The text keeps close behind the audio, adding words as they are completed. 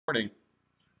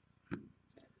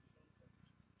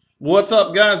What's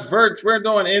up, guys? Verts, we're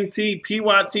doing NT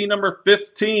PYT number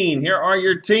 15. Here are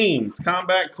your teams.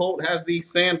 Combat Colt has the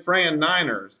San Fran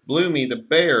Niners, Bloomy the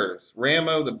Bears,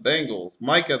 Ramo the Bengals,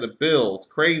 Micah the Bills,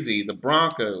 Crazy the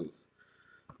Broncos,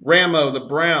 Ramo the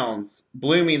Browns,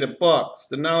 Bloomy the Bucks,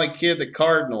 Denali Kid the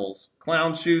Cardinals,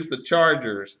 Clown Shoes the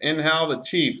Chargers, Inhal the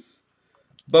Chiefs,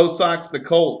 Bo Sox the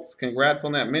Colts. Congrats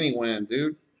on that mini win,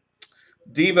 dude.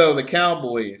 Devo the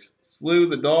Cowboys, Slew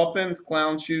the Dolphins,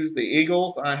 Clown Shoes the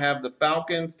Eagles. I have the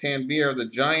Falcons, Tanvir the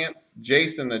Giants,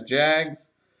 Jason the Jags,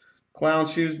 Clown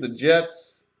Shoes the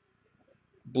Jets,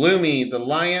 Bloomy the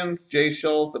Lions, Jay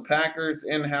Schultz the Packers,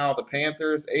 Inhal the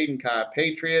Panthers, Aiden Kai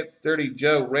Patriots, Dirty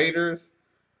Joe Raiders,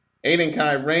 Aiden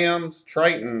Kai Rams,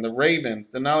 Triton the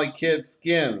Ravens, Denali Kid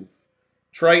Skins,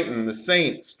 Triton the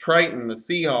Saints, Triton the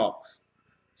Seahawks,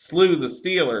 Slew the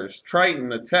Steelers, Triton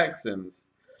the Texans,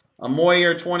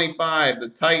 Amoyer 25, the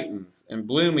Titans, and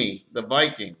Bloomy, the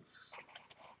Vikings.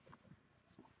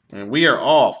 And we are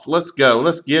off. Let's go.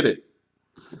 Let's get it.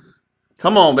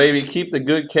 Come on, baby. Keep the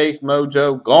good case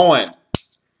mojo going.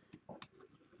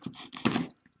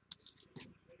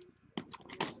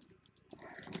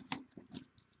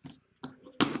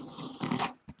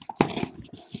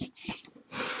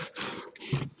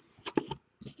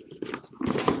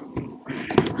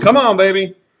 Come on,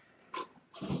 baby.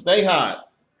 Stay hot.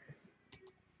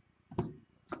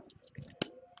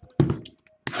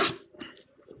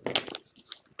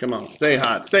 Come on, stay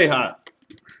hot, stay hot.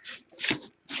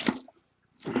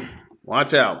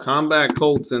 Watch out. Combat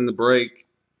Colts in the break.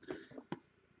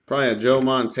 Probably a Joe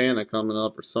Montana coming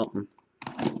up or something.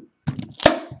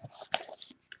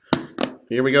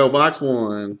 Here we go, box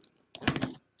one.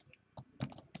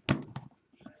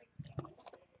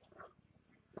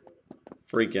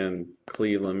 Freaking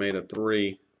Cleveland made a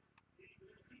 3.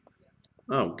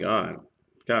 Oh, God.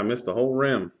 God, missed the whole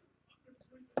rim.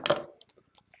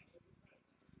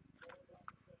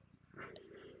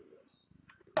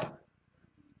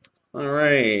 All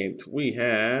right, we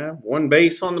have one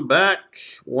base on the back,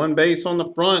 one base on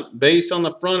the front. Base on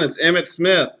the front is Emmitt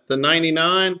Smith to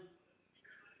 99.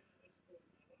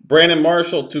 Brandon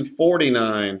Marshall to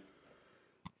 49.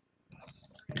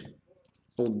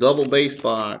 Little double base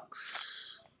box.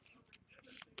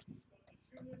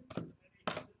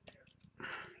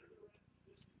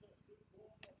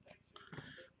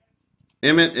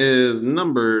 Emmitt is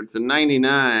numbered to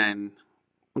 99.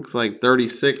 Looks like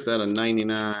 36 out of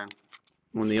 99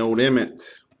 on the old Emmitt.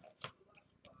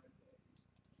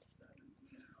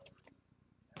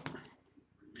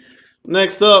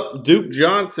 Next up, Duke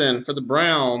Johnson for the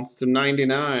Browns to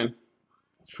 99.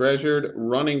 Treasured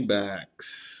running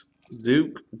backs.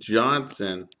 Duke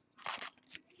Johnson.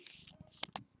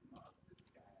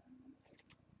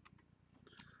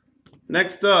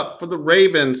 Next up for the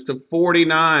Ravens to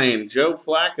 49, Joe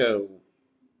Flacco.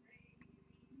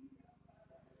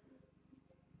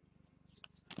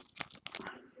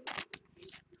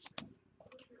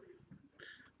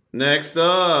 Next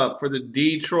up for the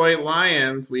Detroit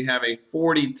Lions, we have a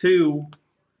 42,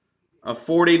 a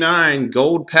 49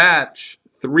 gold patch,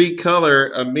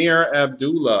 3-color Amir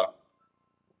Abdullah.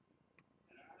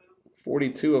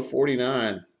 42 of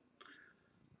 49.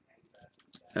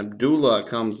 Abdullah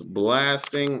comes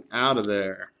blasting out of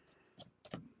there.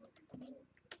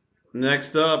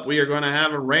 Next up, we are going to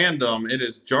have a random. It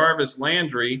is Jarvis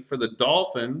Landry for the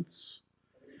Dolphins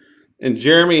and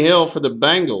Jeremy Hill for the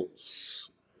Bengals.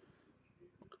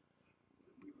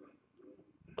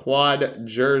 Quad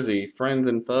jersey, friends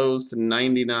and foes to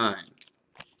 99.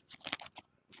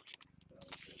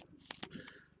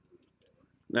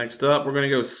 Next up, we're going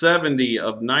to go 70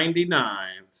 of 99.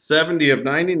 70 of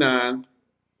 99.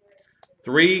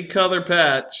 3-color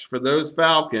patch for those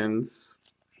Falcons.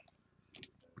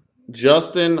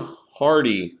 Justin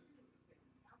Hardy.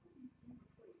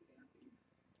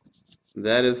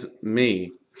 That is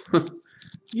me.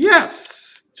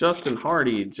 Yes! Justin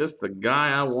Hardy, just the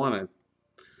guy I wanted.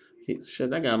 Shit,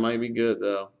 that guy might be good,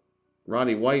 though.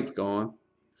 Roddy White's gone.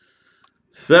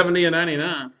 70 of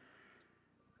 99.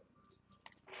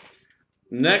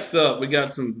 Next up, we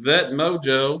got some Vet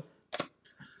Mojo.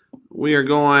 We are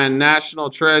going National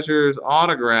Treasures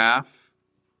autograph.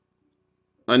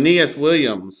 Aeneas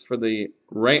Williams for the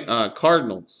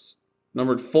Cardinals.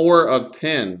 Numbered 4 of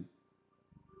 10.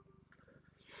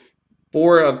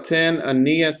 4 of 10,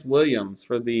 Aeneas Williams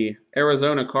for the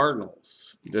Arizona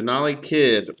Cardinals. Denali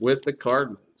Kid with the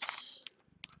Cardinals.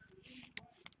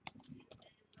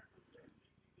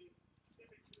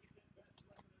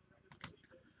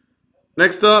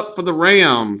 Next up for the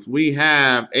Rams, we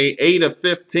have a 8 of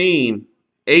 15,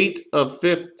 8 of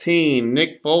 15,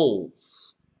 Nick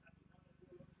Foles.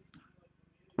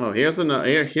 Oh, here's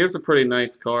a pretty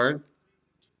nice card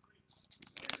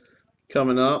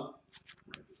coming up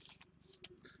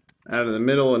out of the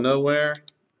middle of nowhere.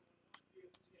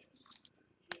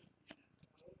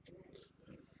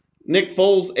 Nick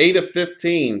Foles, 8 of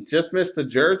 15. Just missed the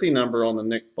jersey number on the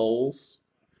Nick Foles.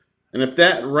 And if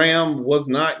that Ram was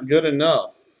not good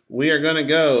enough, we are going to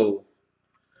go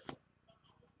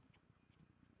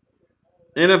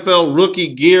NFL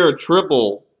Rookie Gear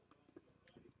Triple.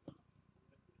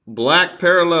 Black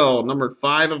Parallel, number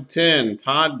 5 of 10,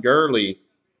 Todd Gurley.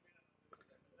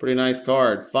 Pretty nice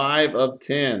card, 5 of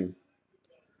 10.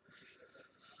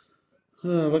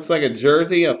 Looks like a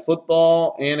jersey, a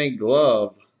football, and a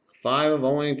glove. 5 of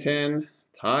only 10,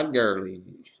 Todd Gurley.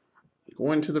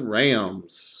 Going to the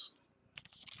Rams.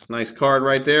 Nice card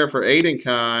right there for Aiden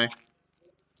Kai.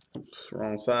 Oops,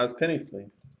 wrong size penny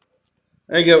sleeve.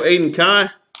 There you go, Aiden Kai.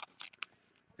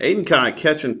 Aiden Kai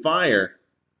catching fire.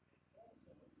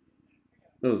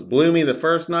 It was Bloomy the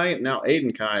first night. Now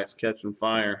Aiden Kai is catching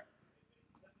fire.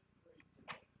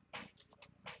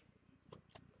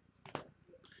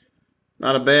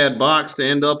 Not a bad box to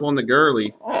end up on the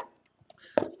Gurley.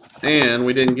 And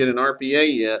we didn't get an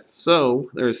RPA yet, so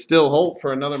there's still hope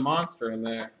for another monster in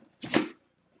there.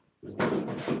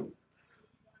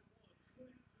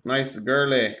 Nice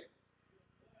Gurley.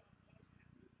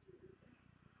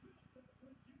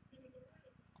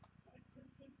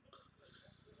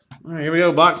 All right, here we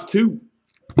go, box 2.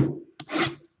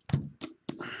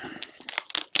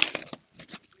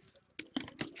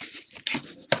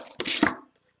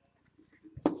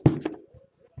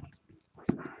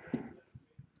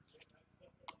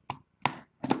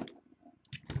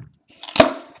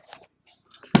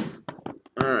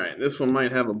 All right, this one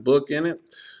might have a book in it.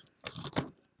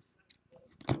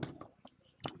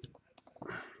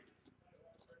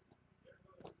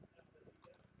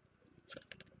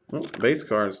 Oh, base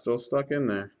card is still stuck in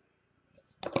there.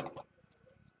 I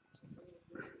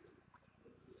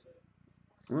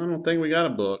don't think we got a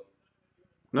book.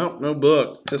 Nope, no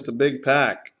book. Just a big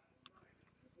pack.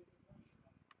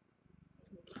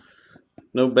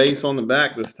 No base on the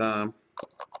back this time.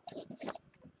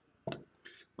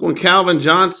 Going Calvin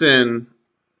Johnson,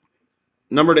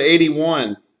 number to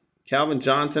 81. Calvin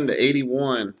Johnson to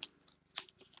 81.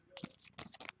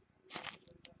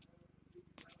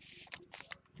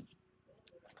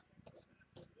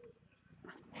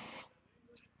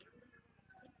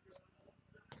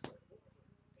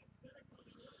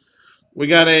 We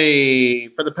got a,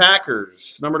 for the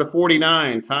Packers, number to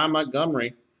 49, Ty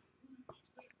Montgomery.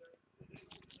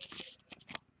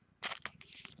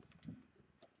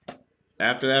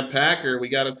 After that Packer, we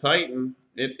got a Titan.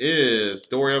 It is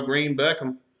Dorial Green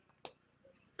Beckham.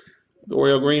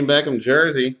 Dorial Green Beckham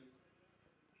jersey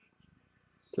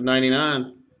to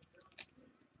 99.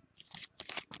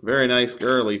 Very nice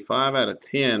Gurley. 5 out of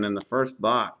 10 in the first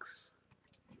box.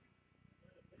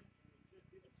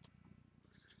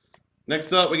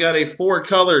 Next up, we got a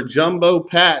 4-color jumbo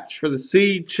patch for the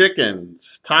Seed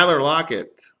Chickens. Tyler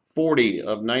Lockett, 40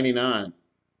 of 99.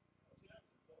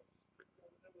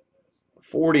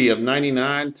 40 of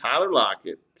 99, Tyler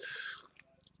Lockett.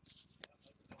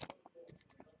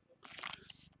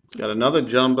 Got another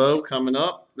jumbo coming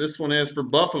up. This one is for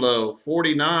Buffalo,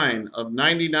 49 of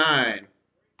 99.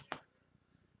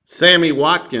 Sammy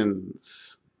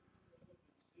Watkins.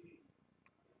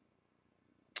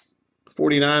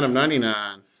 49 of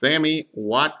 99, Sammy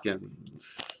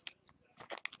Watkins.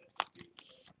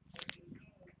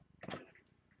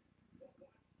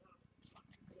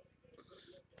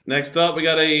 Next up, we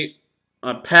got a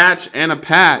patch and a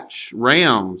patch,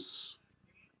 Rams.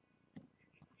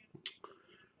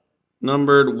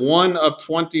 Numbered 1 of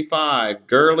 25,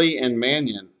 Gurley and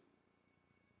Mannion.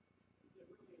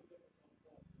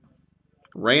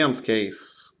 Rams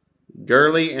case,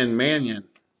 Gurley and Mannion.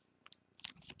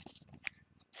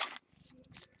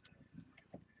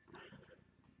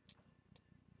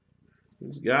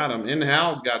 Who's got them?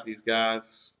 In-house got these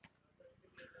guys.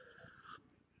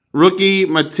 Rookie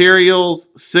Materials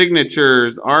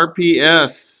Signatures,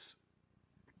 RPS.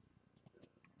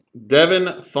 Devin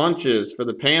Funches for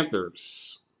the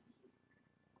Panthers.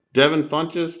 Devin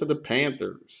Funches for the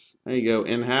Panthers. There you go.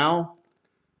 In-house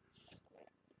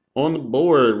on the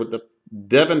board with the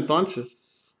Devin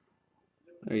Funches.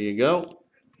 There you go.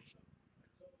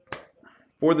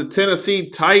 For the Tennessee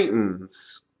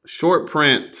Titans, short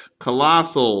print,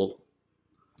 Colossal,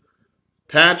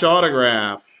 patch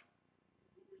autograph,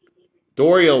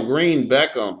 Dorial Green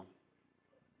Beckham,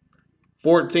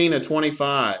 14 of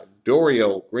 25,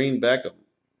 Dorial Green Beckham.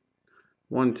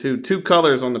 1, 2. 2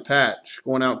 colors on the patch.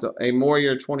 Going out to a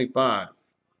Moyer 25.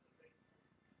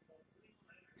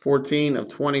 14 of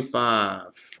 25.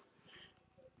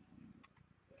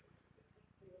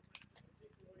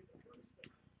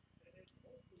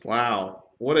 Wow,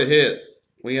 what a hit.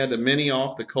 We had the mini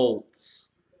off the Colts.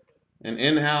 And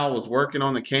Inhal was working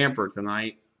on the camper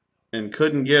tonight and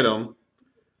couldn't get him.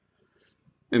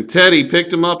 And Teddy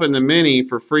picked him up in the mini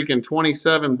for freaking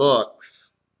 27 bucks.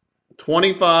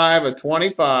 25 of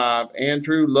 25.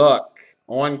 Andrew Luck.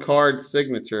 On-card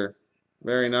signature.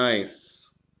 Very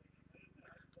nice.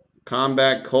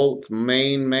 Combat Colts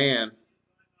main man.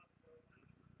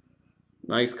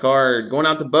 Nice card. Going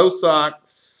out to Bo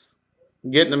Sox.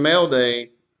 Getting a mail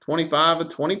day. 25 of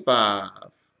 25.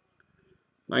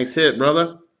 Nice hit,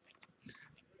 brother.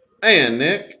 And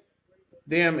Nick.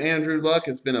 Damn, Andrew Luck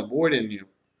has been avoiding you.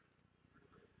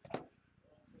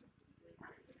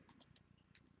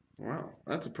 Wow,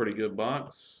 that's a pretty good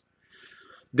box.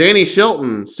 Danny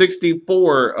Shelton,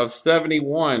 64 of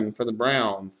 71 for the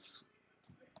Browns.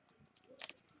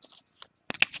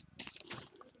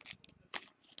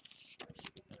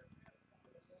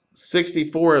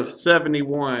 '64 of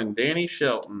 71, Danny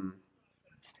Shelton.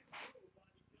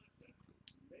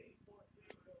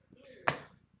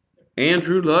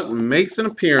 Andrew Luck makes an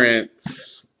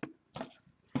appearance.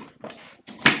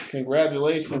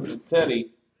 Congratulations to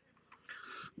Teddy.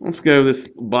 Let's go this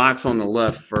box on the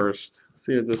left first.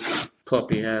 See what this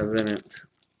puppy has in it.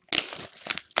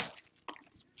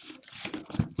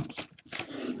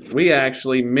 We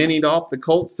actually minied off the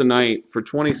Colts tonight for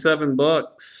 27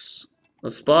 bucks a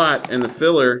spot in the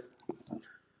filler.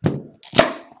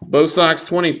 Bo Sox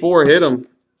 24 hit him.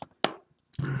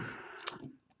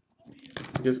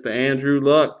 Gets to Andrew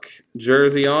Luck.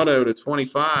 Jersey auto to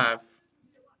 25.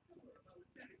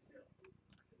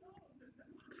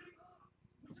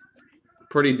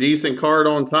 Pretty decent card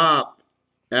on top.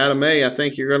 Adam A., I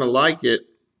think you're going to like it.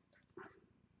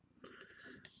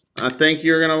 I think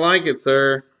you're going to like it,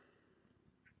 sir.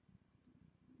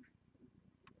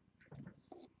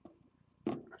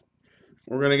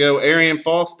 We're going to go Arian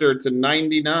Foster to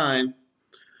 99.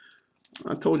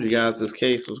 I told you guys this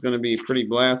case was going to be pretty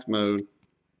blast mode.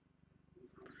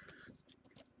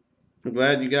 I'm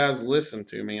glad you guys listened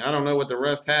to me. I don't know what the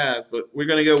rest has, but we're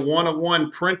going to go 1 of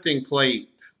 1 printing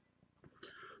plate.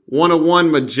 1 of 1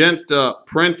 magenta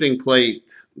printing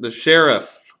plate. The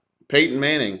Sheriff, Peyton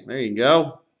Manning. There you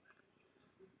go.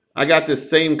 I got this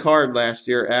same card last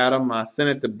year, Adam. I sent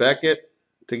it to Beckett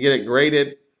to get it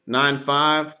graded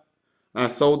 9.5. I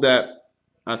sold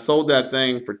that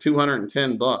thing for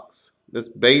 210 bucks. This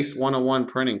base 1 of 1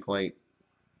 printing plate.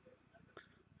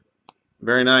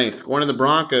 Very nice. Going to the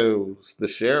Broncos, the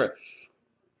Sheriff.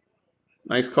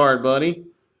 Nice card, buddy.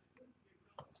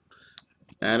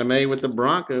 Adam A. with the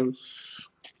Broncos.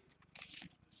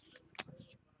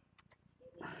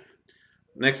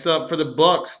 Next up for the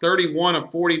Bucks, 31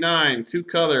 of 49,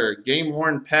 2-color,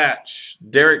 game-worn patch,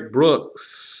 Derek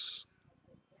Brooks.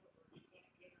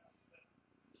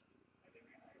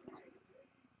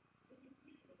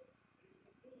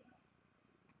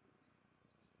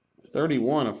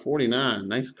 '31 of 49,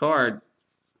 nice card.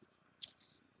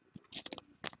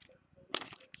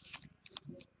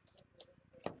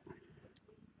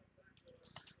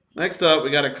 Next up,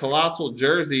 we got a colossal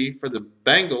jersey for the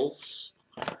Bengals.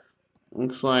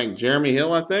 Looks like Jeremy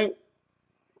Hill, I think.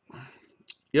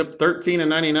 Yep, 13 of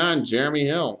 99, Jeremy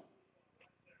Hill.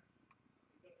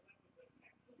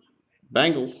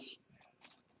 Bengals.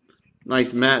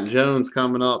 Nice Matt Jones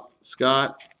coming up,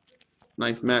 Scott.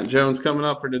 Nice Matt Jones coming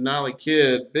up for Denali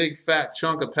Kid. Big fat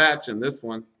chunk of patch in this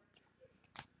one.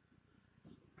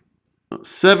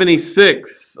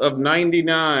 76 of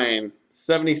 99.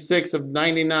 76 of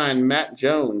 99, Matt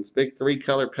Jones. Big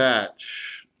 3-color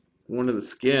patch. One of the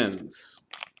skins.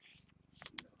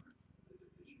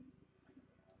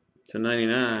 To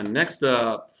 99. Next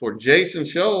up for Jason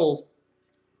Scholes.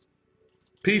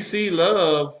 PC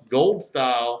Love, gold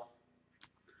style.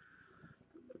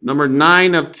 Number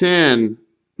 9 of 10.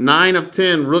 9 of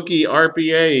 10, rookie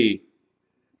RPA.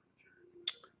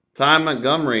 Ty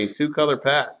Montgomery, 2-color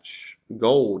patch.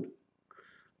 Gold.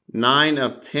 9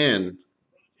 of 10.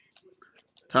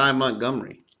 Ty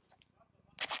Montgomery.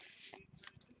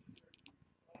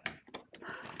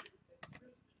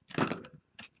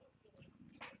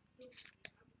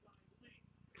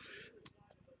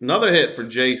 Another hit for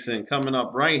Jason coming up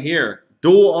right here.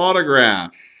 Dual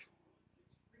autograph.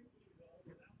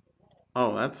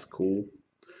 Oh, that's cool.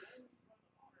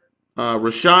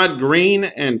 Rashad Green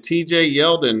and TJ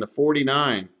Yeldon to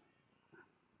 49.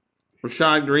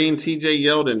 Rashad Green, TJ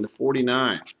Yeldon to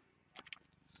 49.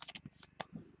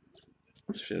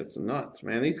 This shit's nuts,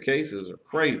 man. These cases are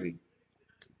crazy.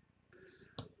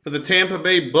 For the Tampa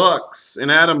Bay Bucks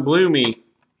and Adam Blumey,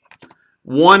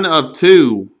 1 of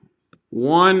 2.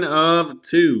 1 of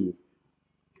 2.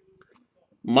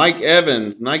 Mike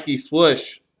Evans, Nike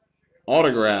swoosh,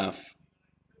 autograph.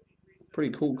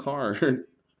 Pretty cool card.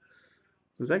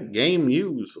 Is that game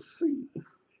used? Let's see.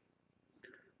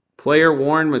 Player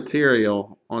worn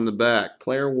material on the back.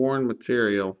 Player worn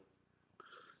material.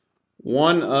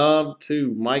 1 of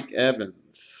 2. Mike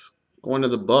Evans. Going to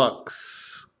the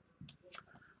Bucks.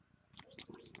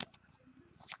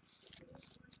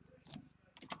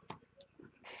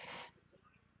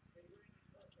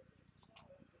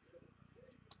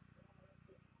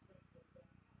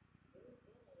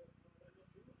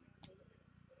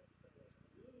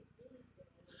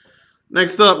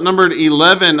 Next up, numbered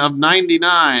 11 of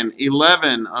 99.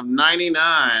 11 of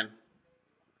 99.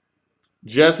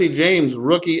 Jesse James,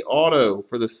 rookie auto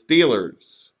for the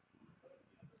Steelers.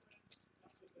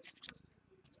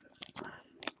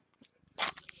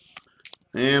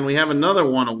 And we have another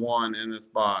 1 of 1 in this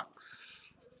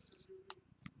box.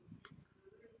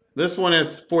 This one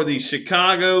is for the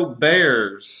Chicago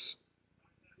Bears.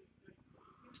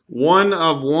 1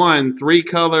 of 1,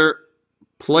 3-color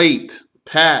plate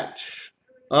patch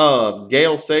of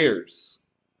Gale Sayers.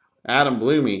 Adam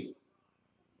Blumey.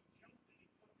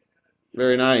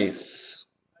 Very nice.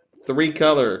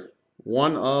 3-color,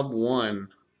 1 of 1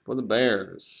 for the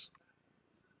Bears.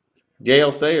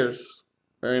 Gale Sayers.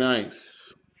 Very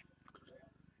nice.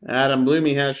 Adam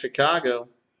Blumey has Chicago.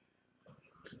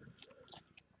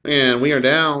 And we are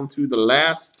down to the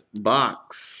last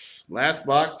box. Last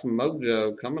box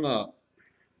mojo coming up.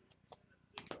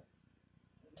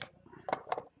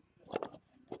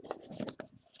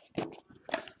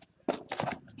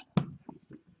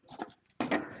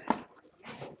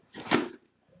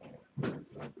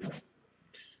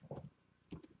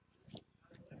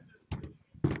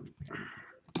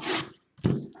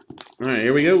 All right,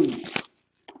 here we go.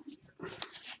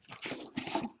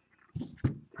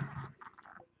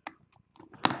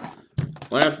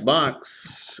 Last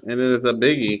box, and it is a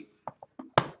biggie.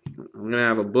 I'm going to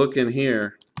have a book in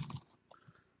here.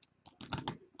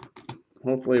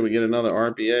 Hopefully we get another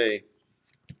RPA.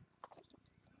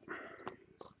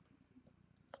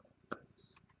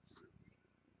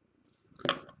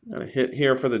 Got a hit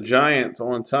here for the Giants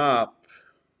on top.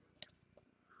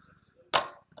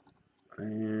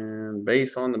 And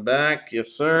base on the back. Yes,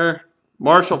 sir.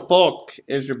 Marshall Faulk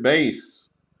is your base.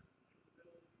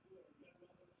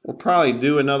 We'll probably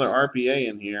do another RPA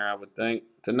in here, I would think.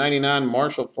 To 99,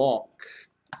 Marshall Faulk.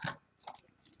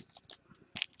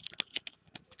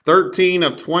 13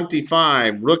 of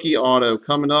 25, rookie auto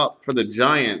coming up for the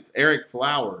Giants, Eric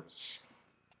Flowers.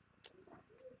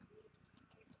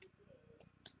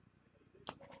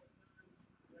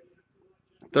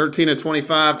 (13 of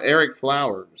 25), Eric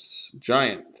Flowers,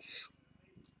 Giants.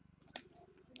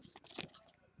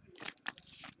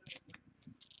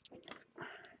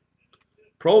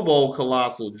 Pro Bowl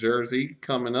Colossal jersey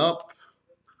coming up.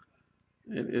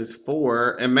 It is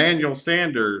for Emmanuel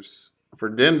Sanders for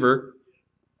Denver.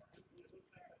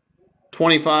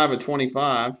 25 of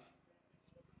 25.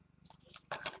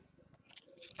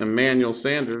 Emmanuel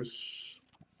Sanders.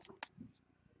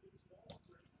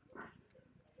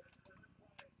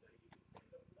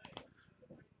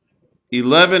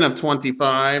 (11 of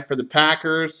 25) for the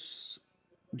Packers,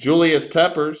 Julius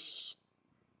Peppers.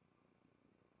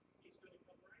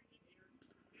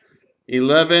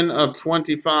 11 of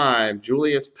 25,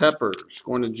 Julius Peppers,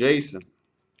 going to Jason.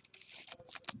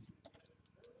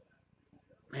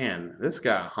 Man, this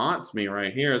guy haunts me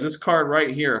right here. This card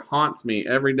right here haunts me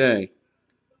every day.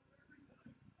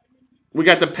 We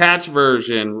got the patch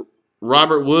version,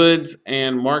 Robert Woods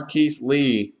and Marquise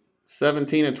Lee,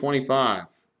 17 of 25.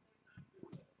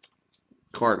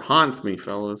 Card haunts me,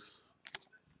 fellas.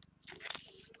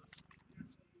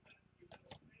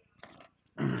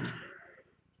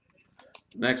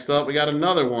 Next up, we got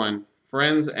another one.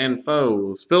 Friends and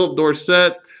Foes. Philip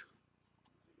Dorsett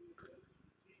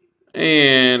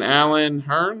and Alan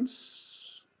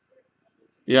Hearns.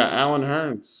 Yeah, Alan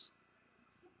Hearns.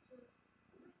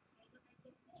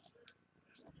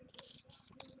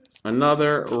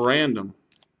 Another random.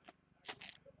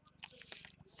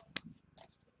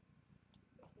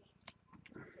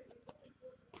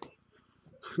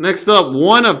 Next up,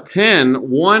 1 of 10.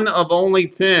 1 of only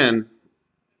 10.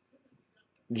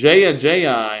 Jaya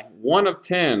J.I., 1 of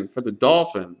 10 for the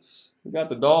Dolphins. We got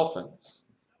the Dolphins.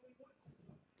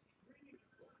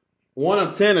 1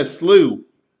 of 10 is Slew.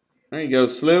 There you go,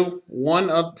 Slew. 1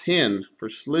 of 10 for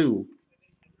Slew.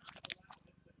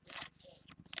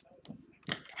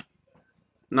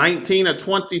 19 of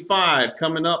 25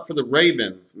 coming up for the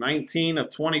Ravens. 19 of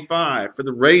 25 for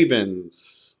the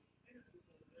Ravens.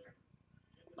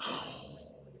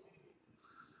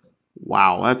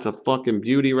 Wow, that's a fucking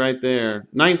beauty right there.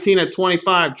 19 of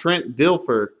 25, Trent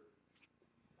Dilfer.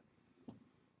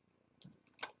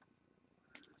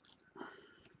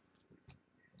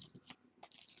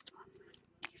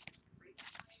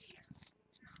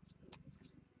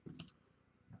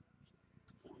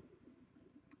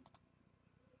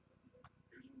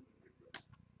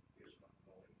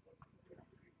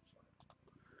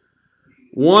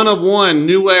 One of one,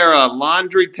 New Era,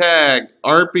 Laundry Tag,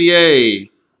 RPA.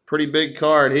 Pretty big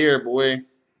card here, boy.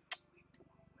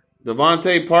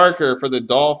 Devontae Parker for the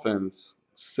Dolphins.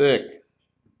 Sick.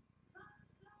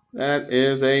 That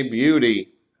is a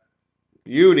beauty.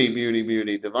 Beauty, beauty,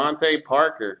 beauty. Devontae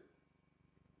Parker.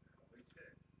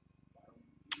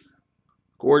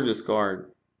 Gorgeous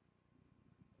card.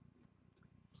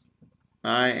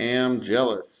 I am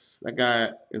jealous. That guy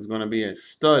is going to be a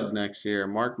stud next year.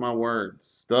 Mark my words.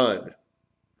 Stud.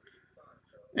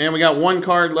 And we got one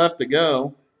card left to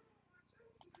go.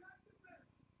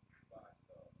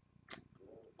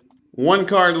 One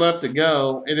card left to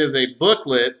go. It is a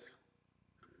booklet.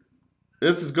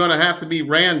 This is going to have to be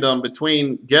random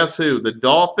between, guess who? The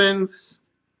Dolphins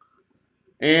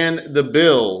and the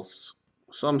Bills.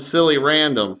 Some silly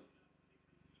random.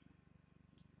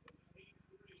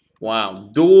 Wow.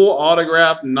 Dual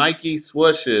autograph Nike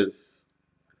swooshes.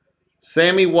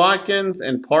 Sammy Watkins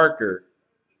and Parker.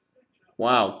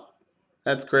 Wow.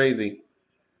 That's crazy.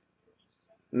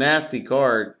 Nasty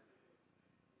card.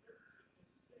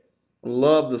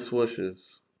 Love the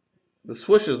swooshes. The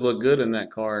swooshes look good in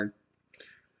that card.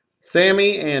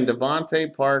 Sammy and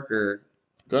Devontae Parker.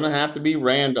 Going to have to be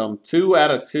random. 2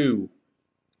 out of 2.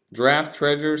 Draft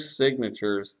Treasures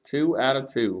signatures. 2 out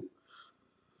of 2.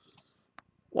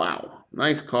 Wow.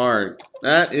 Nice card.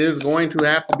 That is going to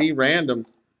have to be random.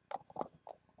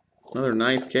 Another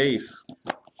nice case.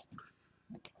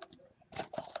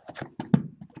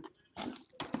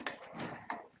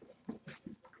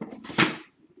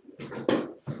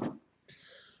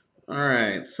 All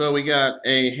right, so we got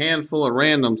a handful of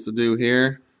randoms to do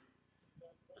here.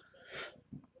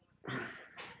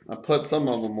 I put some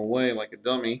of them away like a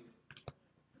dummy.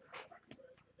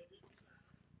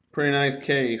 Pretty nice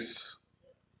case.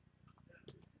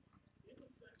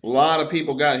 A lot of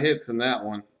people got hits in that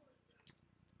one.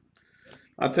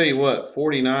 I'll tell you what,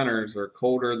 49ers are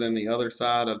colder than the other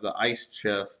side of the ice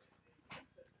chest.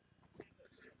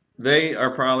 They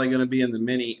are probably going to be in the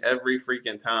mini every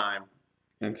freaking time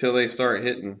until they start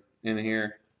hitting in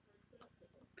here.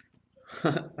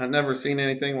 I've never seen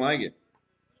anything like it.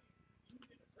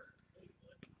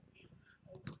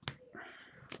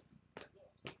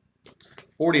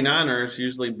 '49ers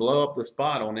usually blow up the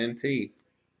spot on NT.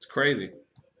 It's crazy.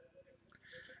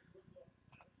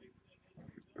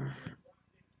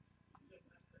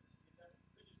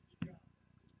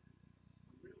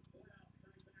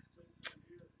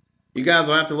 You guys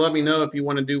will have to let me know if you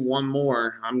want to do one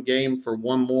more. I'm game for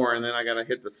one more, and then I got to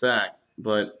hit the sack.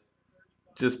 But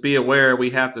just be aware we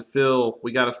got to fill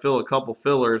a couple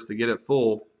fillers to get it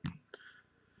full.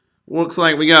 Looks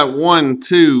like we got 1,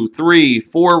 2, 3,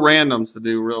 4 randoms to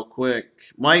do real quick.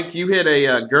 Mike, you hit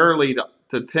a Gurley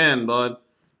to 10, bud.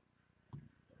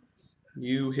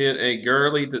 You hit a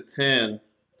Gurley to 10.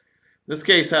 This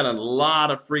case had a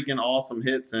lot of freaking awesome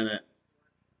hits in it.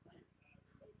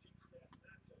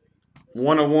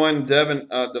 101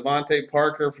 Devontae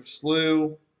Parker for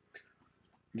Slew.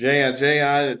 J.I.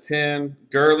 to 10.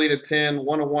 Gurley to 10.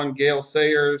 101 Gale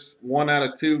Sayers. 1 out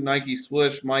of 2 Nike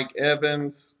Swoosh Mike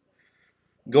Evans.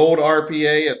 Gold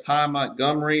RPA of Ty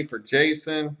Montgomery for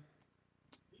Jason.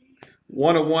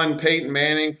 101 Peyton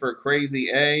Manning for Crazy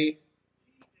A.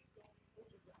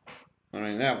 I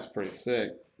mean, that was pretty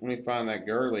sick. Let me find that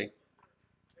Gurley.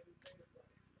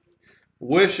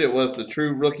 Wish it was the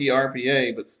true rookie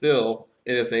RPA, but still,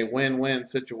 it is a win-win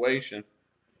situation.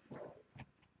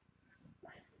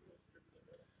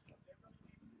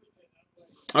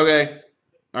 Okay.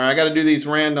 All right, I got to do these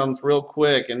randoms real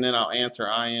quick, and then I'll answer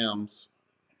IMs.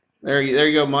 There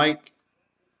you go, Mike.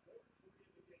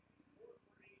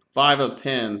 5 of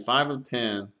 10. 5 of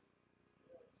 10.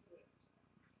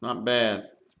 Not bad.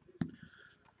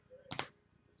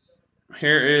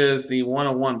 Here is the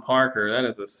 101 Parker. That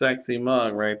is a sexy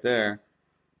mug right there.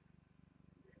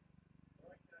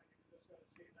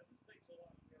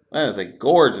 That is a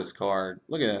gorgeous card.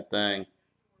 Look at that thing.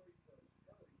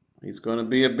 He's going to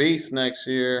be a beast next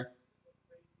year.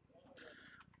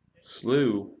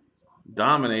 Slew.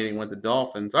 Dominating with the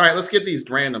Dolphins. All right, let's get these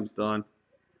randoms done.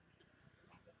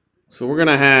 So we're going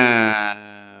to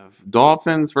have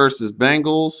Dolphins versus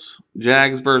Bengals,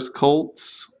 Jags versus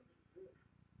Colts.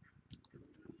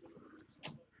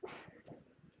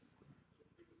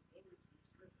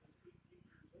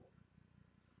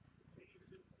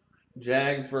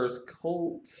 Jags versus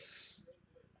Colts.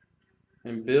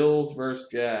 And Bills versus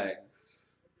Jags.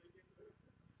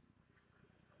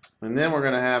 And then we're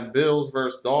going to have Bills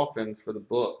versus Dolphins for the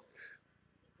book.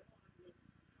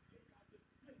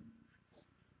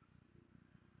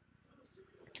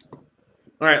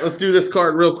 All right, let's do this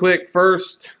card real quick.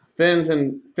 First, Fins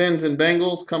and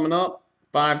Bengals coming up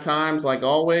 5 times like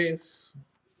always.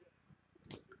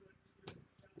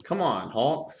 Come on,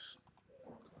 Hawks.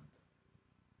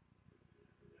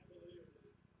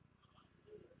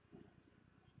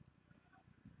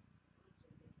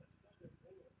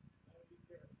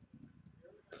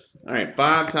 All right,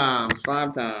 5 times,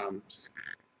 5 times.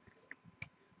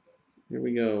 Here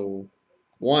we go.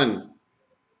 1,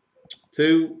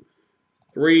 2,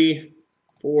 3,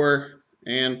 4,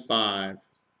 and 5.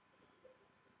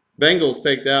 Bengals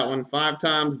take that one. 5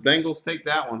 times. Bengals take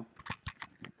that one.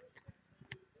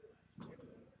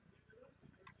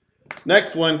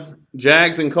 Next one,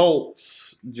 Jags and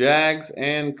Colts. Jags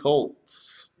and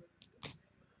Colts.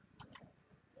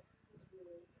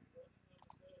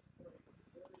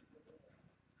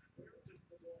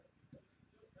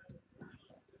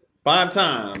 5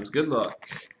 times. Good luck.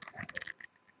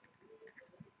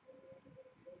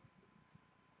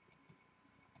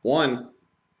 1,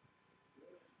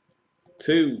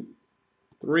 2,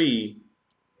 3,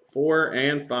 4,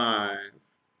 and 5.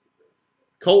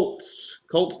 Colts.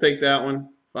 Colts take that one.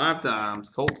 5 times.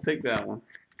 Colts take that one.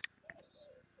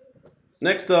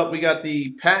 Next up, we got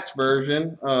the patch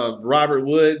version of Robert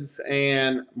Woods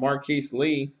and Marquise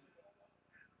Lee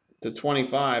to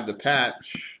 25, the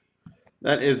patch.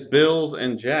 That is Bills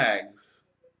and Jags.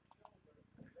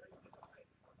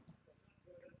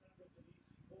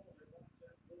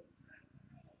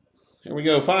 Here we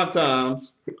go, 5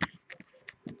 times.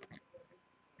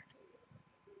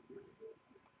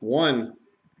 1,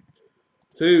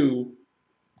 2,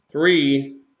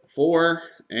 3, 4,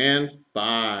 and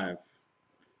 5.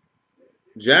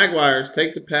 Jaguars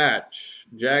take the patch.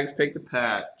 Jags take the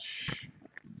patch.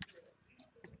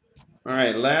 All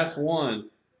right, last one.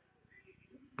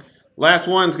 Last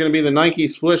one's going to be the Nike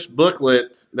Swoosh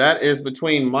booklet. That is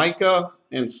between Micah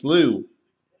and Slew.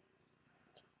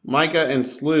 Micah and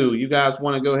Slew. You guys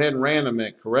want to go ahead and random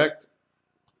it, correct?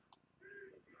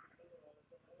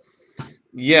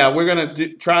 Yeah, we're gonna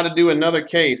try to do another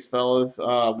case, fellas.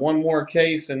 One more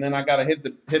case, and then I gotta hit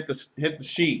the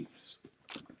sheets.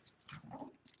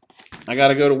 I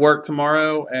gotta go to work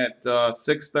tomorrow at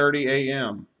 6:30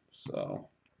 a.m. So,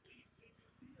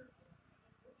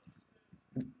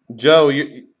 Joe,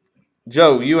 you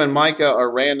and Micah are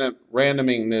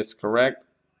randoming this, correct?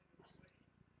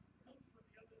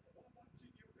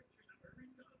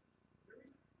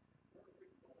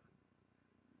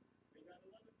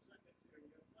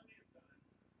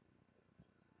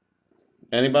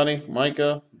 Anybody?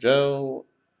 Micah, Joe,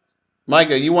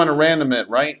 Micah, you want to random it,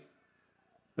 right?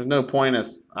 There's no point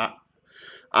us.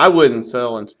 I wouldn't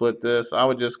sell and split this. I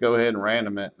would just go ahead and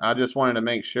random it. I just wanted to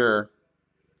make sure.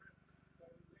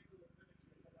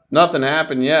 Nothing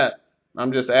happened yet.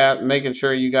 I'm just making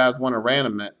sure you guys want to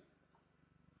random it.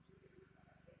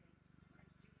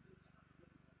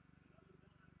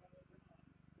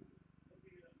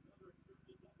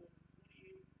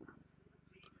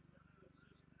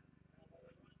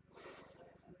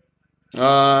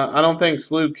 I don't think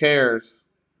Slew cares.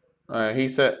 He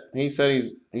said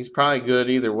he's probably good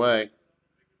either way.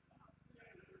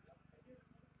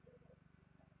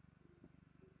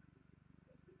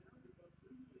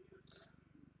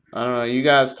 I don't know. You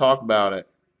guys talk about it.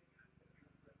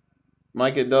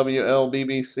 Mike at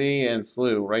WLBBC and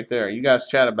Slew right there. You guys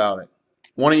chat about it.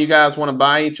 One of you guys want to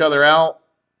buy each other out,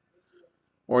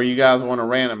 or you guys want to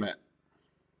random it?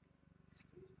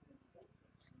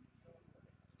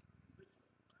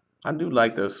 I do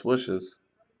like those swooshes.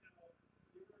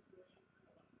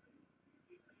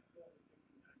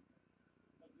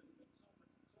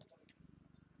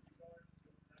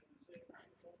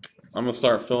 I'm gonna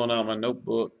start filling out my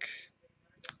notebook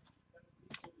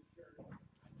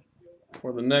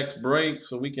for the next break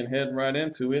so we can head right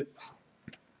into it.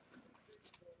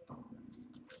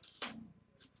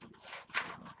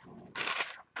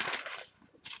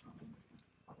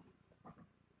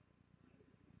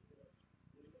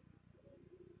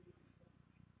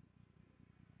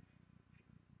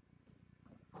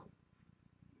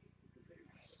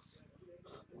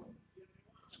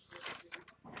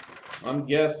 I'm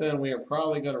guessing we are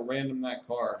probably going to random that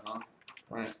card, huh?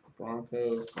 Right.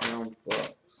 Broncos, Browns,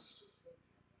 Bucks.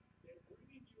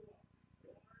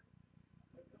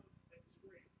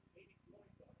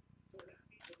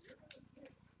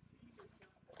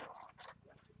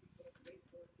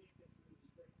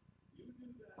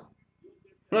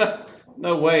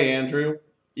 No way, Andrew.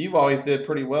 You've always did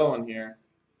pretty well in here.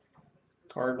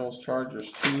 Cardinals,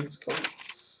 Chargers, Chiefs,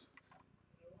 Colts.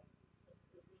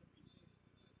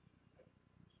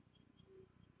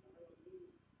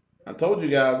 I told you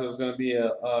guys it was going to be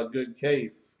a good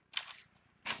case.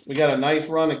 We got a nice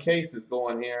run of cases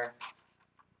going here.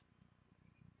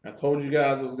 I told you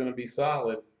guys it was going to be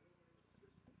solid.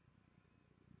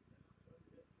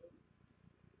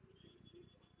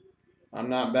 I'm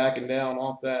not backing down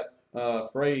off that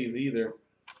phrase either.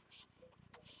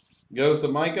 Goes to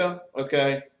Micah?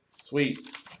 Okay, sweet.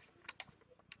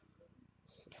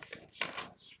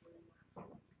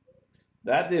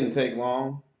 That didn't take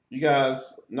long. You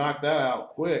guys knocked that out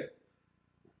quick.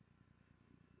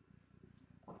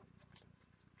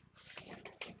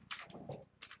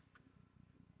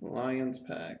 Lions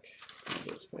pack.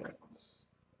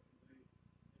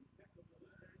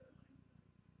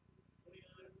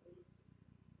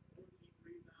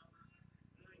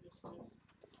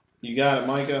 You got it,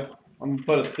 Micah. I'm going to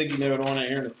put a sticky note on it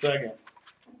here in a second.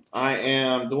 I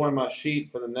am doing my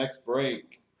sheet for the next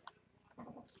break.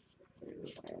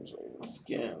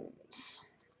 Skins.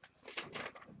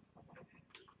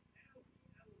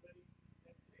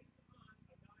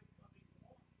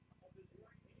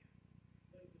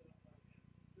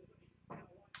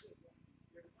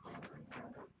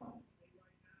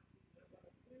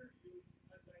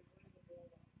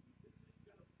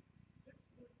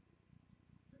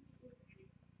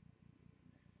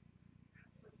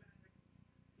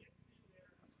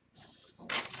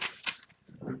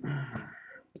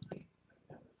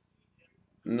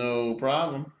 No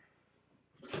problem.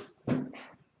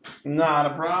 Not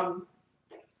a problem.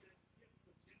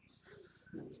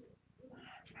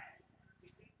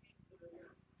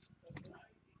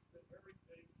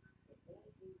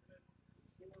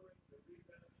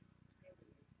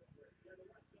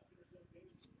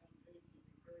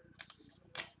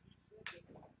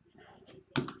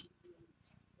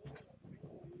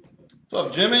 What's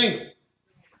up, Jimmy?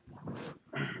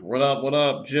 What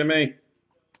up, Jimmy?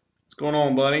 What's going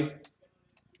on, buddy?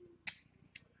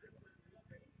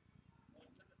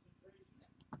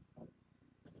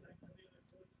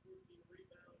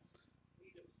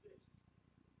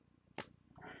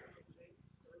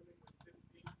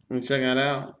 Let me check that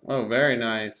out. Oh, very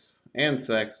nice. And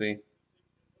sexy.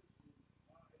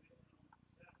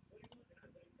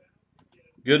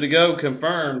 Good to go.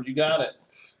 Confirmed. You got it.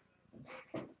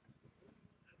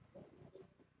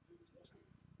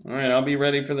 All right, I'll be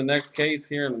ready for the next case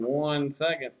here in 1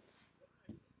 second.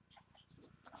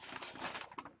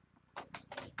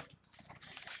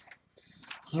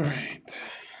 All right.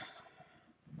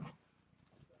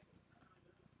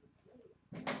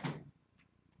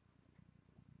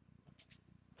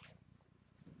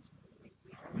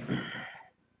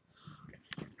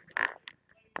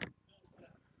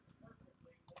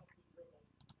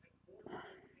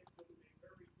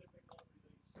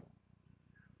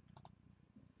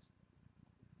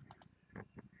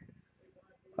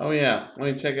 Oh, yeah.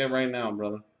 Let me check it right now,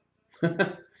 brother.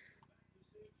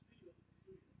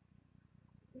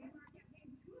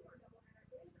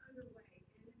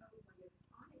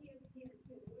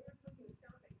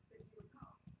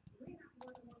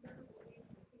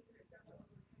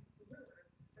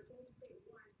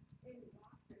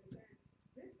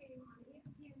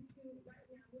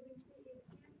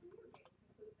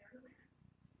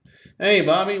 Hey,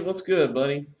 Bobby. What's good,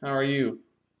 buddy? How are you?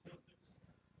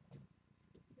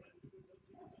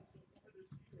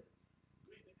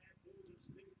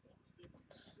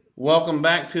 Welcome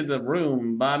back to the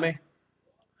room, Bobby.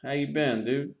 How you been,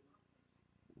 dude?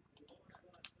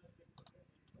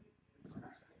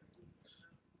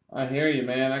 I hear you,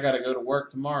 man. I got to go to work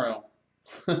tomorrow.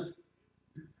 I'm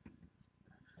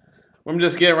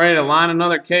just getting ready to line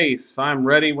another case. I'm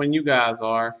ready when you guys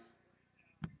are.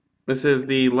 This is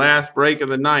the last break of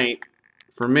the night.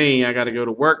 For me, I got to go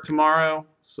to work tomorrow,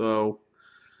 so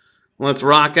let's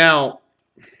rock out.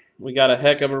 We got a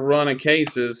heck of a run of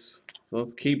cases, so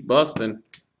let's keep busting.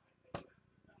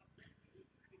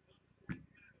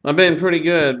 I've been pretty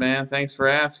good, man. Thanks for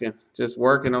asking. Just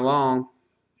working along.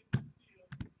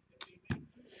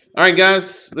 All right,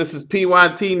 guys. This is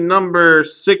PYT number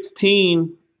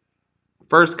 16.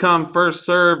 First come, first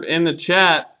serve in the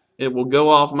chat. It will go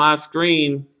off my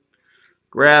screen.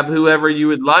 Grab whoever you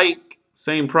would like.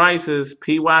 same prices.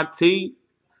 PYT.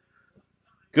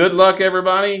 Good luck,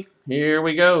 everybody. Here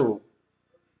we go.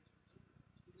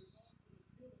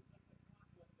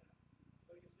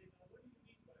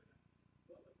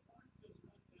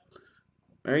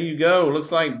 There you go.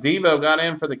 Looks like Devo got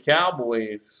in for the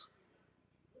Cowboys.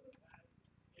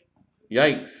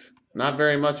 Yikes. Not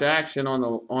very much action on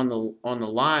the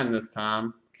line this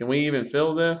time. Can we even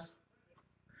fill this?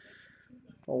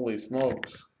 Holy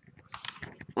smokes.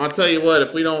 I'll tell you what,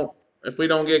 if we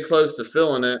don't get close to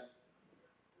filling it,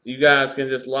 you guys can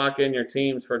just lock in your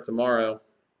teams for tomorrow.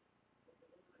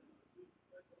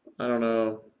 I don't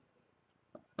know.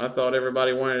 I thought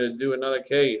everybody wanted to do another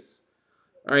case.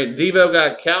 All right, Devo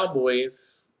got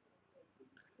Cowboys.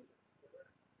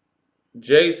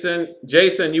 Jason,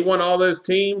 you want all those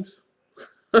teams?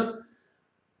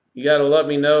 You got to let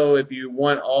me know if you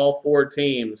want all 4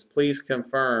 teams. Please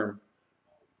confirm.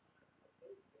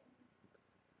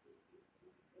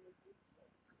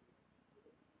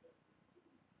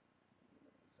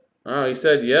 Oh, he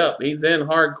said, yep, he's in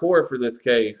hardcore for this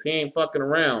case. He ain't fucking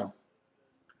around.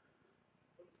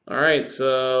 All right,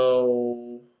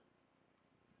 so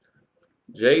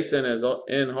Jason is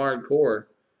in hardcore.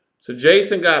 So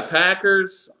Jason got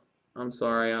Packers. I'm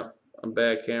sorry, I'm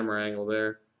bad camera angle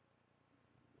there.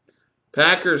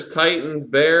 Packers, Titans,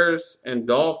 Bears, and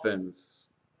Dolphins.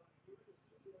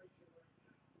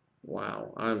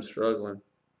 Wow, I'm struggling.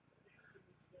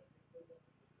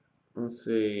 Let's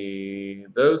see.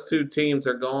 Those 2 teams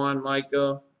are gone,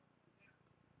 Micah.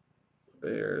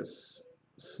 Bears.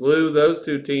 Slew, those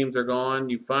 2 teams are gone.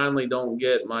 You finally don't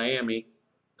get Miami.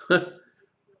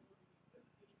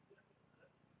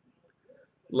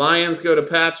 Lions go to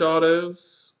Patch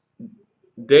Autos.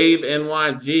 Dave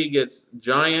NYG gets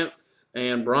Giants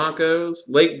and Broncos.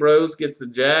 Lake Bros gets the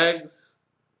Jags.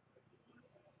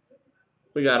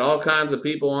 We got all kinds of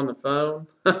people on the phone.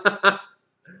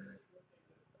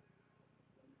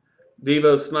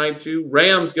 Devo sniped you.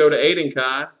 Rams go to Aiden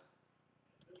Kai.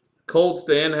 Colts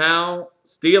to Inhow.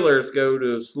 Steelers go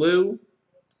to Slew.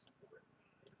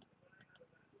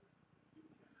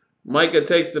 Micah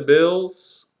takes the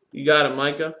Bills. You got it,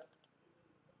 Micah.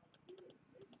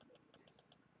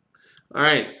 All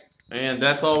right, and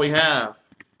that's all we have.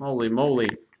 Holy moly.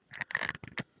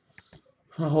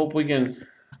 I hope we can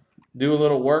do a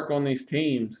little work on these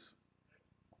teams.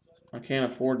 I can't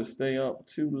afford to stay up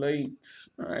too late.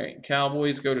 All right,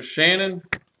 Cowboys go to Shannon.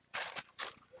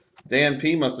 Dan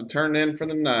P must have turned in for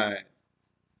the night.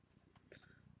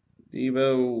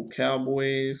 Devo,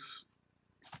 Cowboys.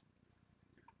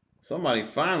 Somebody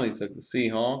finally took the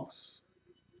Seahawks.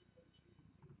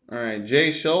 All right, Jay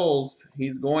Scholes,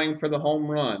 he's going for the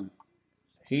home run.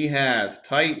 He has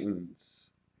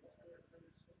Titans,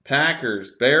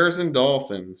 Packers, Bears, and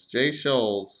Dolphins. Jay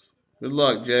Scholes. Good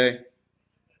luck, Jay.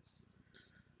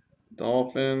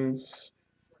 Dolphins,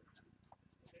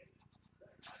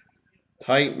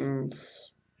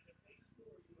 Titans,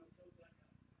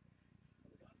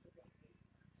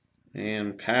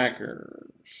 and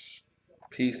Packers.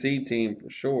 PC team for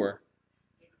sure.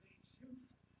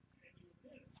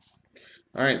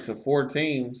 All right, so 4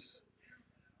 teams.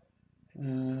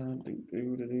 Lions,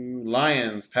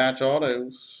 Patch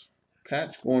Autos.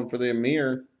 Patch going for the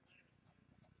Amir.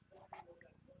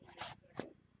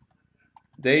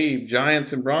 Dave,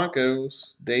 Giants and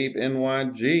Broncos. Dave,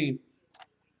 NYG.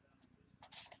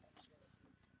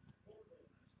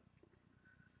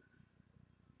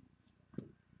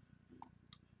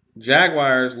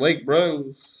 Jaguars, Lake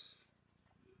Bros.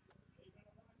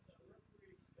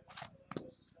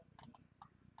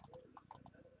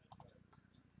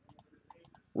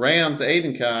 Rams,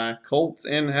 Aiden Kai. Colts,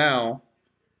 Inhow.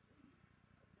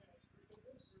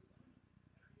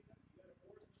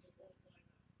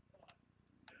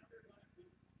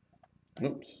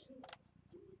 Oops.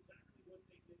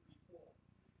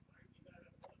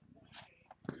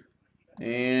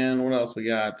 And what else we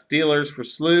got? Steelers for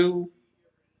Slew.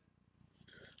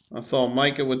 I saw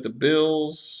Micah with the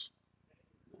Bills.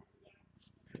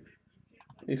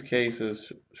 These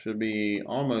cases should be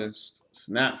almost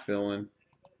snap filling.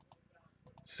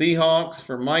 Seahawks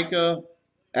for Micah.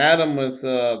 Adam with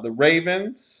the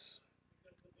Ravens.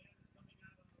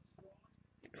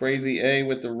 Crazy A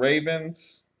with the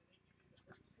Ravens.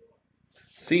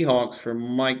 Seahawks for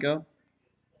Micah.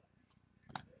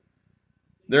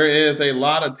 There is a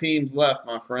lot of teams left,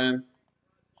 my friend.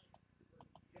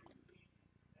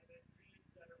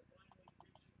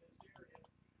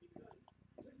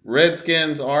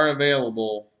 Redskins are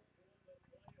available.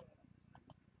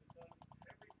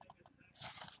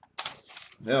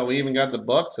 Hell, we even got the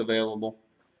Bucks available.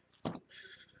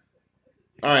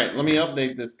 All right, let me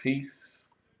update this piece.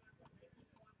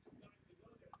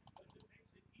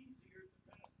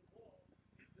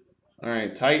 All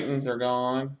right, Titans are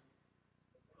gone.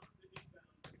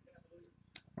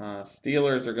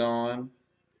 Steelers are gone.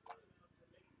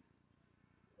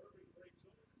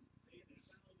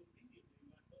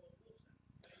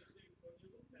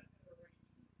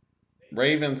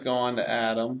 Ravens gone to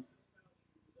Adam.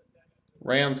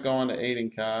 Rams gone to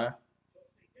Aiden Kai.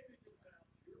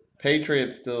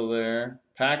 Patriots still there.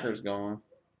 Packers gone.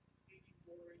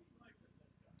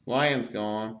 Lions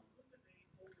gone.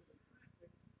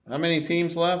 How many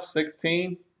teams left?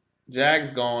 16?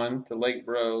 Jags gone to Lake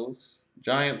Bros.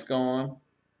 Giants gone.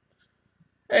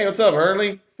 Hey, what's up,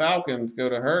 Hurley? Falcons go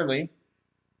to Hurley.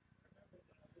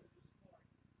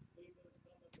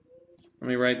 Let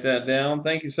me write that down.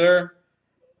 Thank you, sir.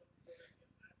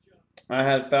 I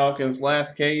had Falcons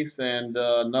last case and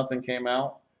nothing came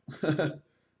out,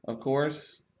 of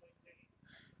course.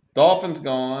 Dolphins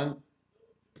gone.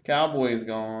 Cowboys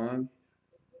gone.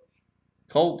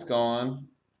 Colts gone.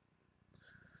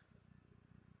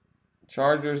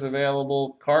 Chargers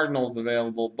available. Cardinals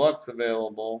available. Bucks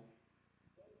available.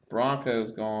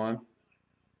 Broncos gone.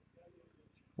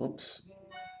 Whoops.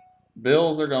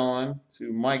 Bills are gone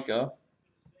to Micah.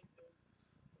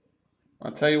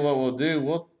 I'll tell you what we'll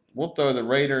do. We'll throw the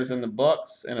Raiders and the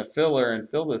Bucks in a filler and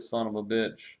fill this son of a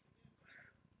bitch.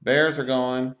 Bears are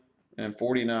gone and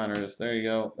 49ers. There you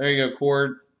go. There you go,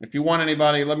 Cord. If you want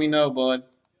anybody, let me know, bud.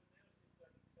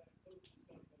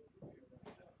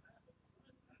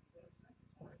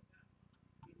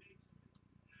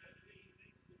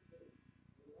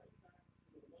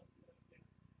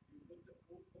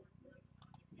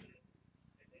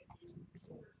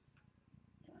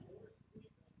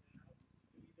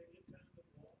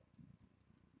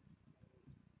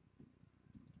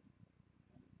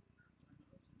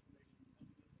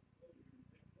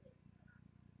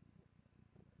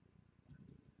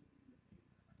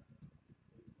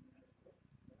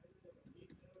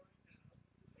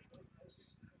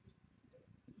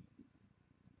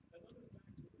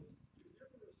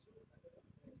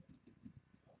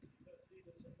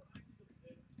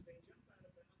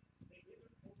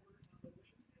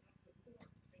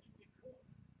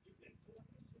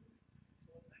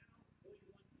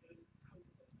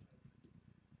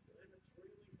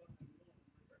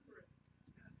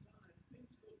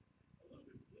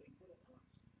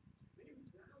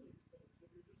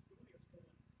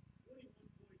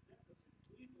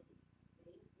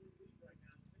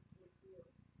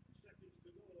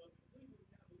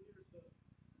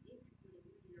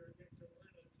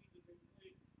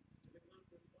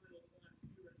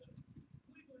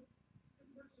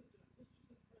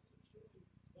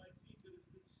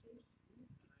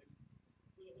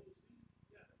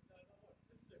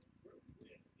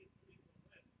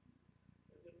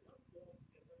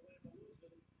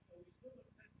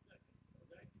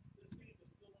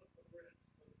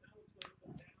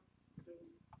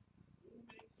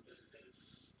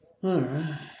 All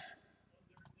right.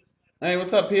 Hey,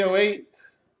 what's up, PO8?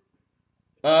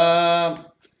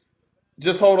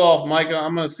 Just hold off, Micah.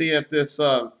 I'm gonna see if this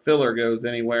filler goes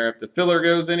anywhere. If the filler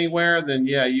goes anywhere, then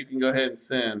yeah, you can go ahead and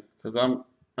send because I'm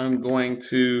going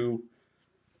to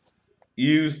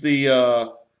use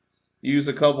the use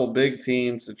a couple big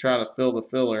teams to try to fill the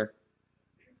filler.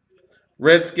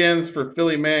 Redskins for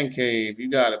Philly Man Cave. You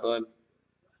got it, bud.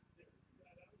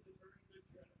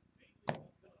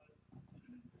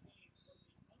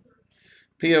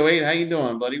 PO8, how you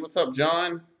doing, buddy? What's up,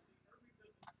 John?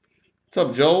 What's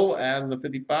up, Joel? Adding the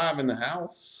 55 in the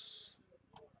house.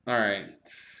 All right.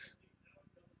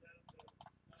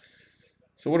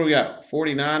 So what do we got?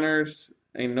 49ers.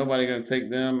 Ain't nobody going to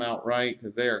take them outright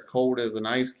because they are cold as an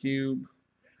ice cube.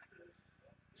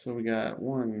 So we got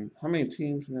one. How many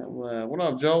teams we got left? What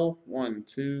up, Joel? 1,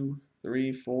 2,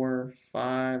 3, 4,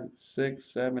 5, 6,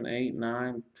 7, 8,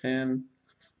 9, 10.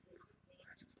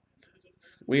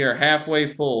 We are halfway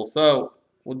full. So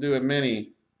we'll do a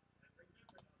mini.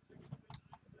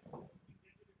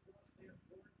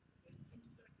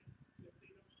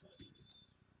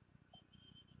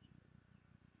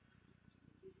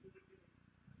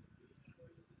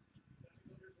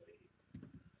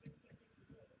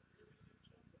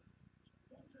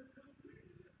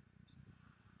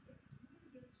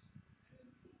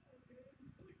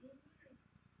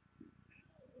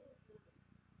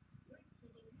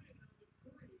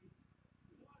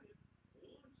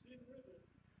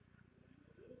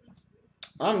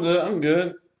 I'm good. I'm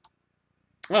good.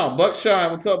 Oh, Buckshot,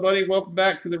 what's up, buddy? Welcome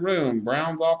back to the room.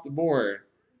 Brown's off the board.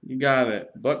 You got it.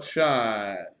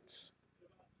 Buckshot.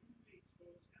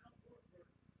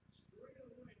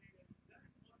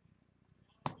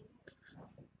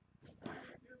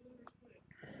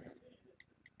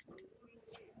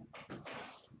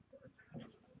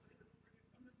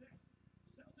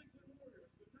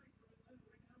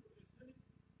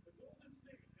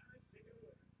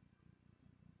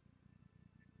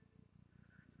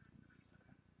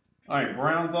 All right,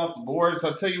 Browns off the board. So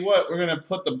I'll tell you what, we're going to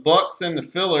put the Bucks in the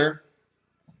filler.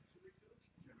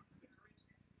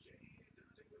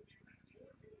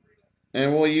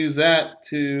 And we'll use that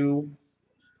to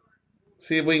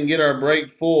see if we can get our break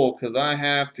full because I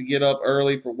have to get up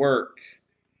early for work.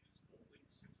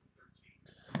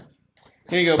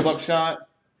 Here you go, Buckshot.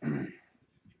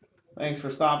 Thanks for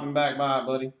stopping back by,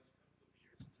 buddy.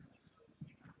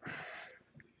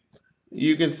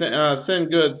 You can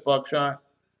send goods, Buckshot.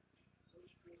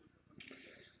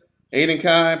 Aiden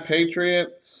Kai,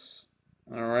 Patriots.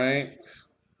 All right.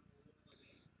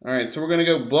 All right, so we're going to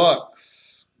go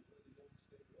Bucks.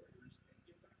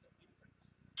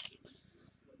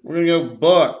 We're going to go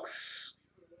Bucks.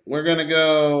 We're going to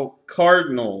go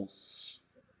Cardinals.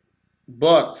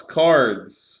 Bucks,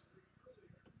 Cards.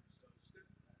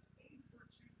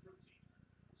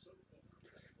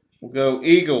 We'll go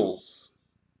Eagles.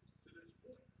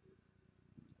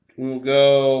 We'll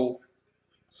go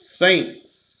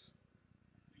Saints.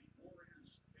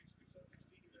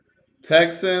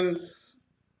 Texans.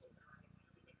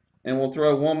 And we'll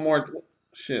throw one more.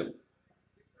 Shit.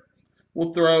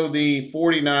 We'll throw the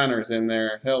 49ers in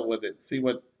there. Hell with it. See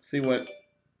what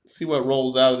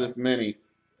rolls out of this mini.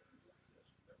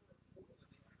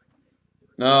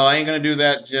 No, I ain't gonna do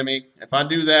that, Jimmy. If I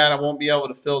do that, I won't be able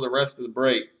to fill the rest of the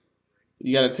break.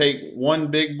 You got to take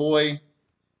one big boy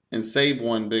and save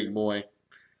one big boy.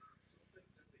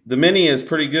 The mini is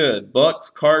pretty good. Bucks,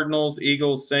 Cardinals,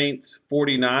 Eagles, Saints,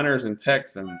 49ers, and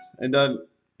Texans. It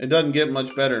doesn't get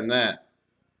much better than that.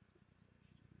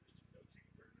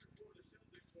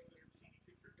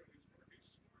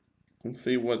 Let's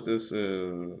see what this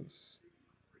is.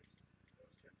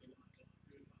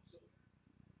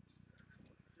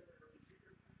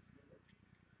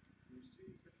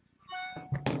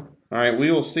 All right,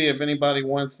 we will see if anybody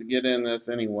wants to get in this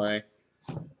anyway.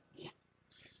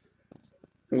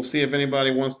 We'll see if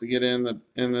anybody wants to get in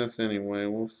this anyway.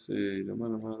 We'll see.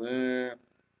 There.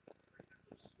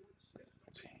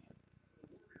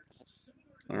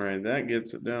 All right, that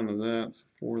gets it down to that. It's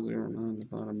 409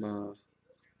 divided by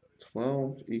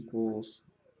 12 equals.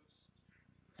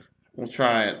 We'll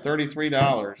try it.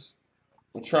 $33.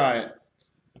 We'll try it.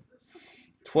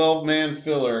 12-man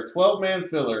filler. 12-man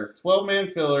filler.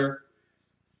 12-man filler.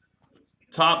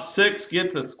 Top 6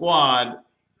 gets a squad.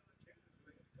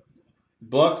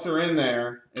 Bucks are in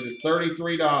there. It is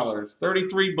 $33.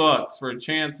 $33 for a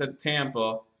chance at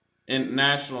Tampa in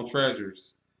National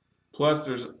Treasures. Plus,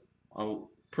 there's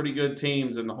pretty good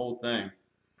teams in the whole thing.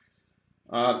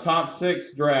 Top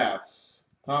 6 drafts.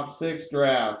 Top 6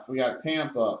 drafts. We got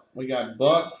Tampa. We got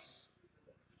Bucks.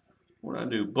 What did I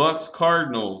do? Bucks,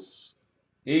 Cardinals,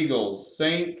 Eagles,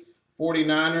 Saints,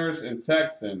 49ers, and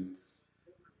Texans.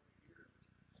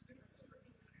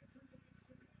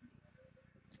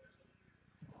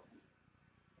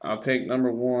 I'll take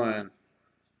number 1.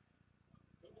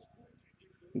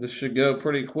 This should go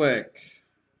pretty quick.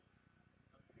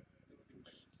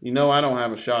 You know I don't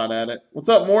have a shot at it. What's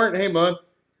up, Mort? Hey, bud.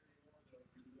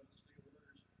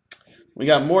 We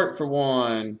got Mort for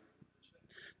 1.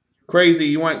 Crazy.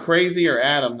 You want Crazy or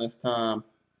Adam this time?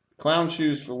 Clown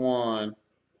Shoes for 1.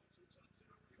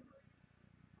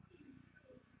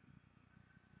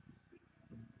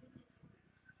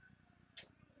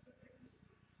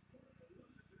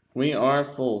 We are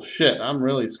full. Shit, I'm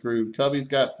really screwed. Cubby's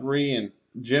got 3 and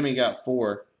Jimmy got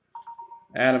 4.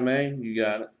 Adam A, you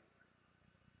got it.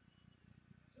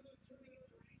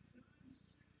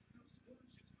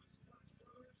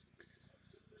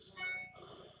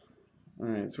 All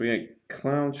right, so we got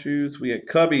Clown Shoes. We got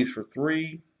Cubbies for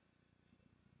 3.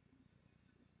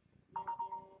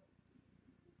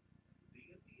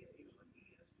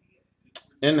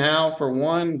 Inhow for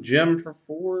 1. Jim for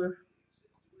 4.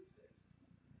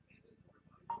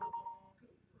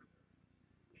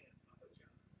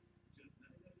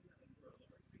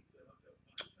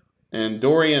 And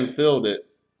Dorian filled it.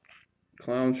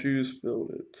 Clown Shoes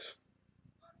filled it.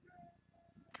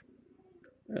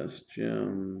 That's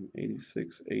Jim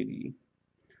 8680.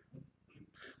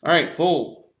 All right,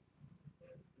 full.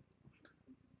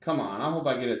 Come on, I hope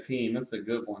I get a team. That's a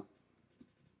good one.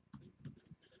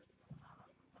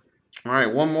 All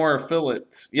right, one more, fill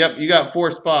it. Yep, you got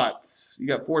 4 spots. You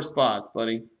got 4 spots,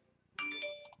 buddy.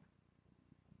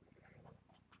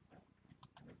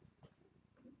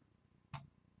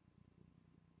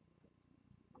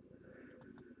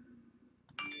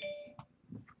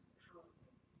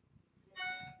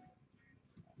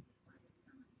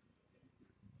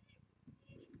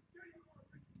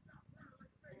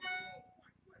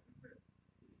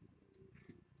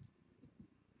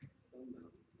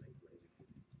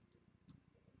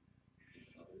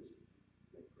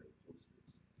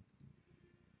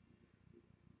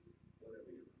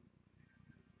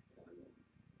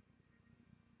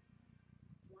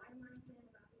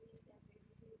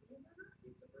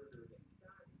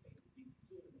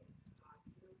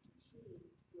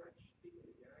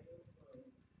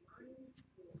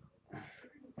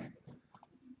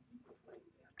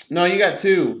 No, you got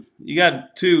two. You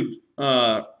got two.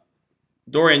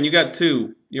 Dorian, you got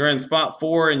two. You're in spot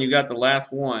 4, and you got the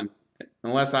last one,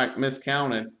 unless I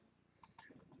miscounted.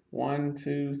 1,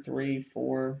 2, 3,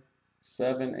 4,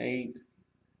 7, 8.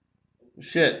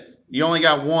 Shit, you only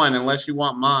got one, unless you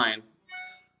want mine.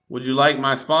 Would you like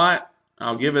my spot?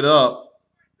 I'll give it up.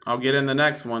 I'll get in the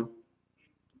next one.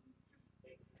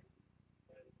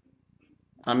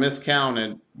 I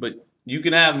miscounted, but you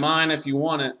can have mine if you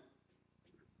want it.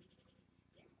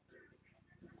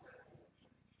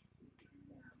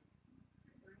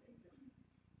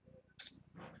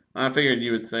 I figured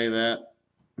you would say that.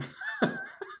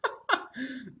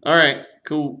 All right,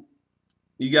 cool.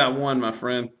 You got one, my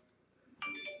friend.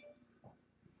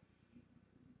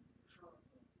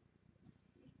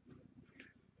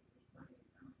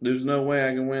 There's no way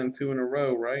I can win 2 in a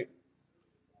row, right?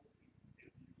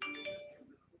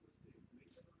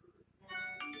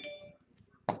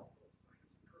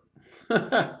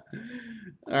 All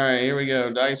right, here we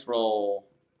go. Dice roll.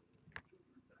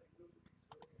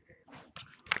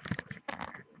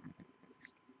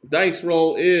 Dice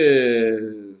roll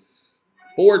is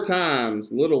 4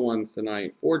 times. Little ones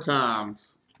tonight. 4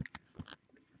 times.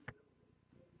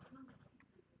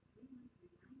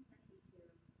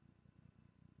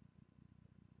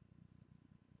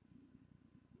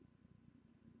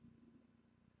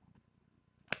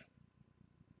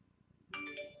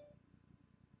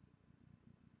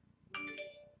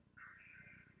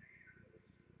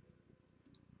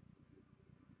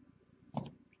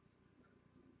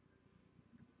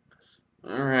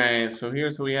 All right, so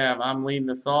here's who we have. I'm leading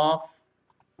this off.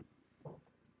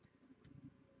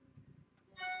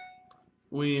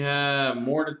 We have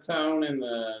Mortatone in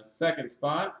the second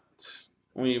spot.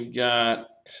 We've got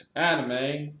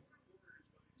Anime.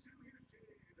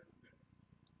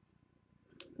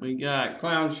 We got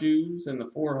Clown Shoes in the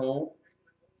 4 hole.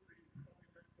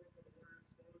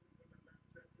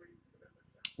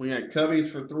 We got Cubbies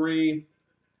for 3.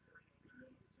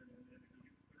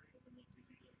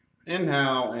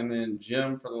 Inhow, and then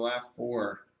Jim for the last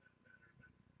 4.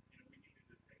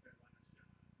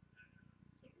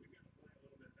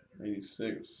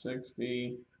 $86,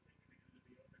 $60.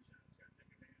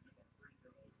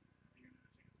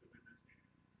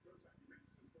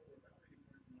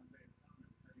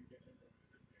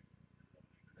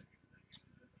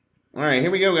 All right,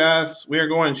 here we go, guys. We are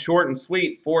going short and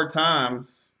sweet 4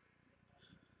 times.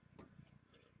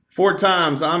 4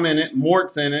 times. I'm in it.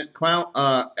 Mort's in it.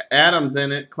 Adam's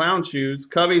in it. Clown Shoes.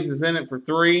 Cubbies is in it for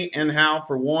 3. Inhow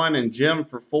for 1, and Jim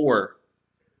for 4.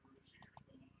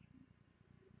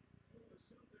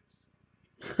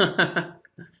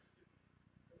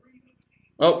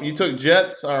 Oh, you took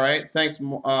Jets. All right. Thanks.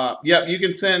 Yep, you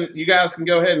can send. You guys can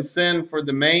go ahead and send for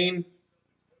the main.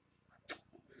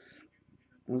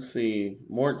 Let's see.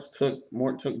 Mort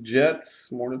took Jets.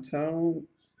 Mortatone.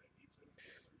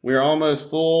 We're almost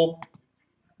full.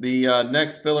 The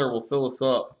next filler will fill us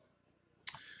up.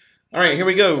 All right, here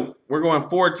we go. We're going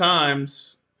 4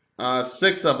 times.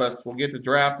 6 of us will get to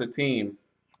draft a team.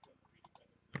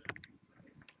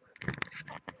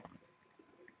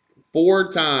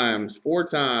 4 times. 4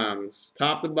 times.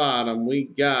 Top to bottom, we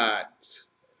got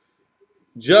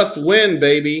Just Win,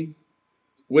 baby,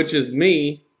 which is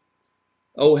me.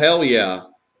 Oh, hell yeah.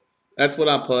 That's what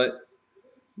I put.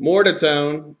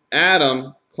 Mortatone,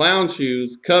 Adam, Clown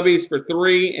Shoes, Cubbies for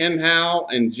 3, Inhow,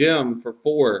 and Jim for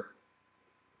 4.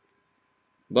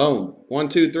 Boom. 1,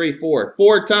 2, 3, 4.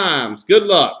 4 times. Good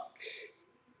luck.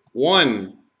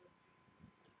 1.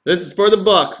 This is for the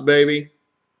Bucks, baby.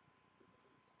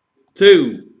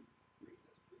 2.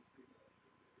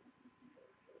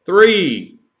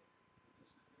 3.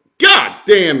 God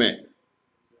damn it.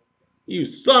 You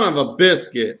son of a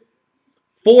biscuit.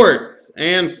 4th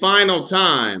and final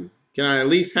time. Can I at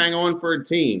least hang on for a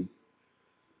team?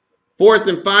 4th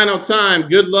and final time.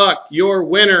 Good luck. Your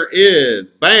winner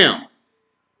is bam.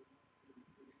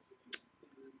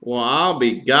 Well, I'll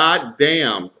be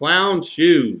goddamn. Clown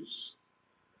Shoes.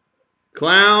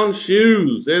 Clown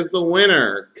Shoes is the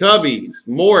winner. Cubbies,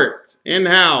 Mort,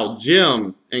 Inhow,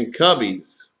 Jim, and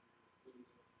Cubbies.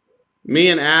 Me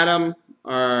and Adam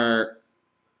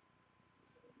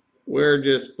we're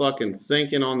just fucking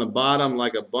sinking on the bottom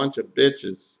like a bunch of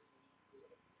bitches.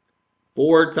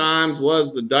 4 times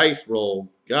was the dice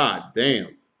roll. God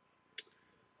damn.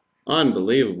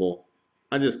 Unbelievable.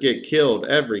 I just get killed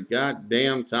every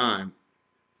goddamn time.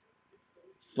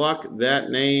 Fuck that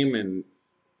name and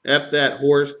F that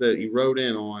horse that you rode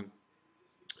in on.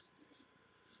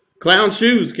 Clown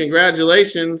Shoes,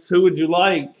 congratulations. Who would you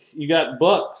like? You got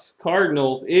Bucks,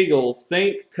 Cardinals, Eagles,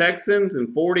 Saints, Texans, and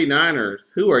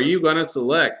 49ers. Who are you going to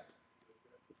select?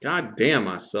 God damn,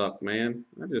 I suck, man.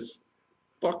 That just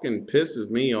fucking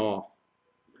pisses me off.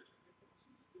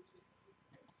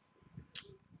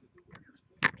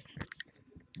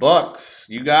 Bucks,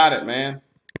 you got it, man.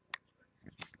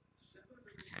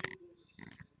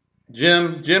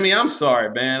 Jimmy, I'm sorry,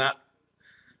 man.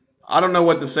 I don't know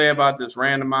what to say about this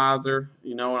randomizer.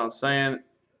 You know what I'm saying?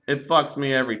 It fucks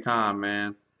me every time,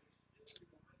 man.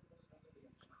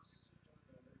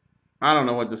 I don't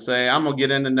know what to say. I'm gonna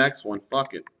get in the next one.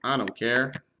 Fuck it. I don't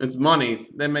care. It's money.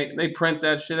 They print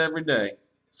that shit every day.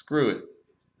 Screw it.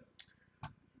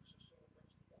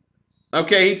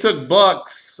 Okay, he took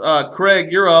Bucks.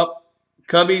 Craig, you're up.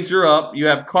 Cubbies, you're up. You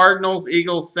have Cardinals,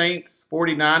 Eagles, Saints,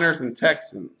 49ers, and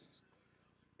Texans.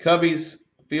 Cubbies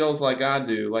feels like I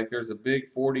do, like there's a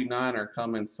big 49er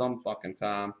coming some fucking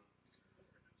time.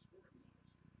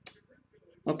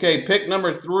 Okay, pick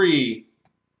number 3.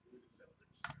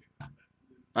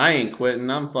 I ain't quitting.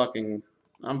 I'm fucking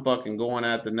going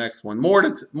at the next one. More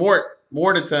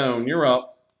to tone. You're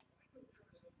up.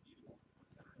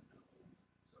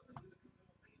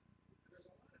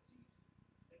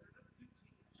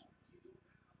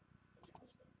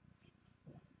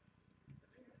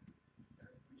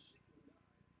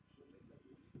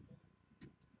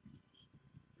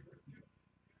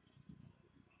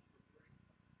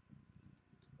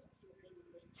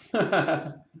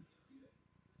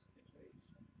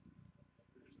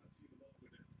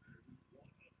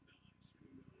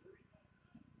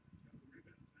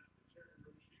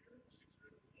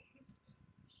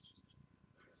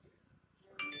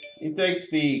 He takes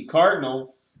the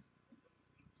Cardinals.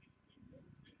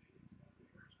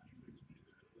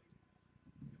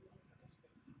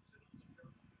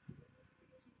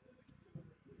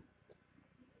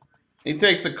 He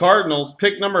takes the Cardinals.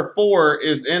 Pick number 4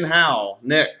 is in Hal.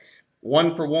 Nick,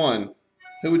 1 for 1.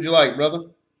 Who would you like, brother?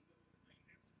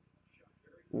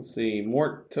 Let's see.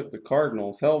 Mort took the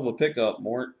Cardinals. Hell of a pickup,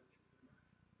 Mort.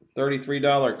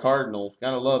 $33 Cardinals.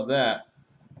 Gotta love that.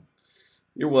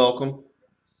 You're welcome.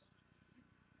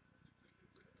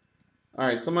 All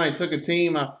right, somebody took a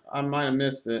team. I might have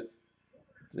missed it.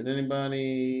 Did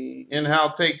anybody? In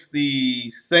Hal takes the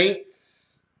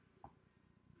Saints.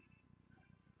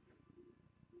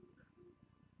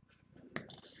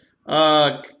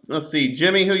 Let's see.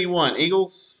 Jimmy, who you want?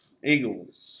 Eagles?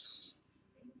 Eagles.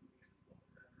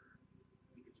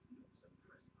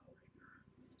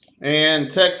 And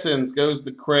Texans goes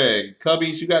to Craig.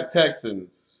 Cubbies, you got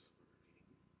Texans.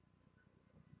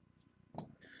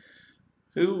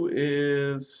 Who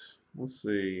is, let's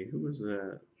see, who is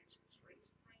that?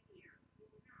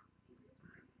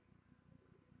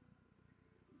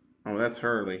 Oh, that's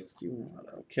Hurley.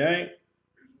 Okay.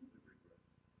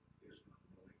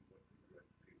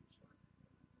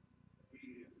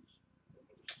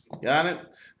 Got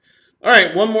it. All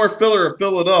right, one more filler to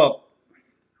fill it up.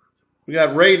 We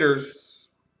got Raiders.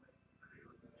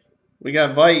 We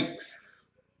got Vikes.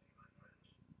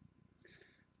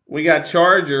 We got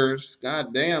Chargers.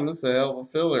 God damn, this is a hell of a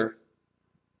filler.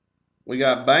 We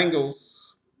got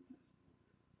Bengals.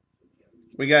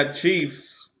 We got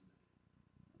Chiefs.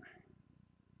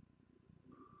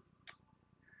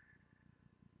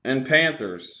 And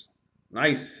Panthers.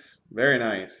 Nice. Very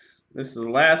nice. This is the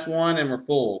last one, and we're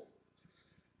full.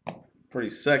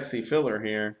 Pretty sexy filler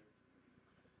here.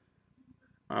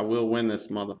 I will win this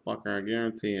motherfucker. I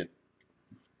guarantee it.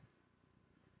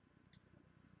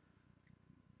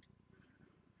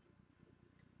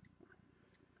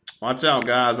 Watch out,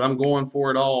 guys. I'm going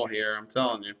for it all here. I'm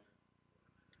telling you.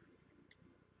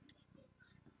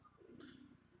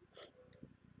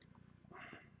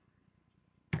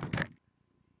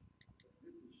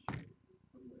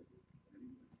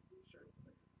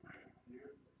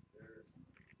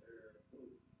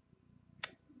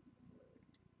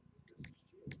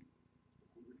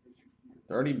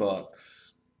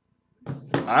 $30.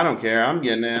 I don't care. I'm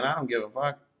getting in. I don't give a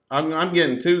fuck. I'm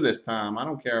getting 2 this time. I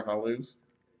don't care if I lose.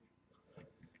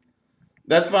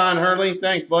 That's fine, Hurley.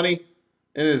 Thanks, buddy.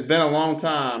 It has been a long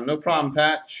time. No problem,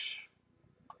 Patch.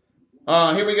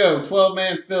 Here we go.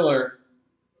 12-man filler.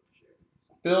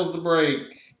 Fills the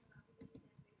break.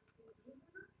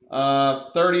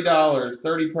 $30.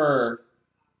 30 per.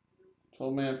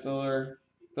 12-man filler.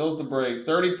 Fills the break.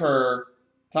 30 per.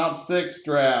 Top 6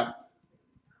 draft.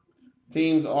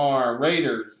 Teams are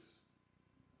Raiders,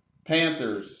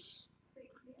 Panthers,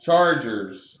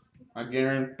 Chargers. I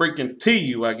guarantee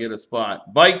you I get a spot.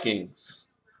 Vikings,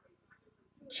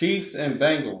 Chiefs, and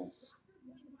Bengals.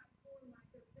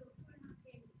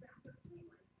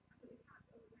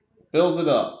 Fills it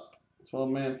up.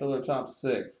 12-man filler top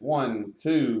 6. 1,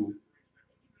 2,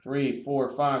 3,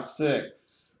 4, 5,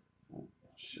 6. Oh,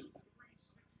 shit.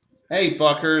 Hey,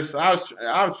 fuckers.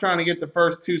 I was trying to get the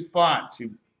first 2 spots,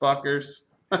 you fuckers.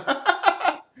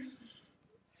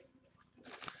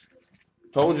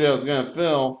 Told you I was going to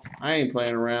fill. I ain't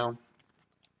playing around.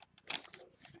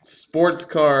 Sports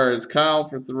cards. Kyle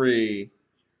for 3.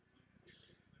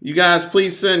 You guys,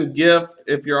 please send gift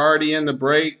if you're already in the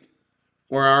break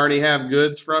or I already have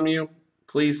goods from you.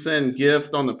 Please send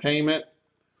gift on the payment.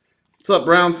 What's up,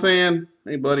 Browns fan?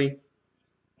 Hey, buddy.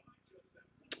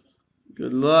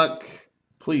 Good luck.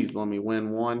 Please let me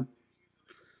win one.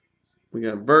 We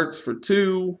got Verts for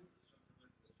 2.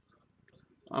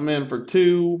 I'm in for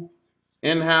 2.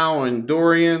 Inhow and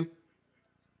Dorian.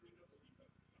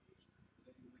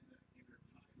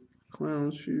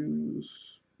 Clown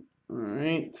shoes. All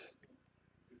right.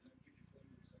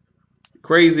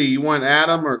 Crazy. You want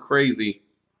Adam or Crazy?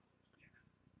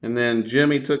 And then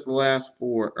Jimmy took the last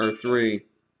 4 or 3.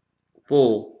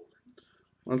 Full.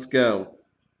 Let's go.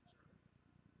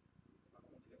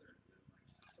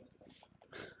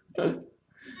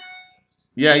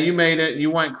 Yeah, you made it. You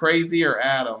want Crazy or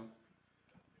Adam?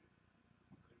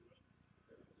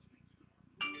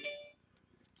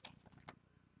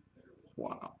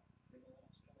 Wow.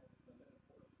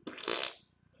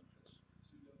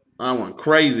 I want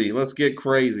Crazy. Let's get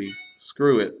Crazy.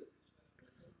 Screw it.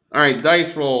 All right,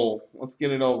 dice roll. Let's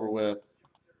get it over with.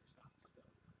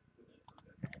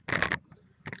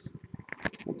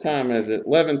 What time is it?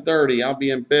 11:30. I'll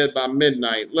be in bed by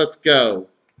midnight. Let's go.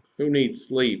 Who needs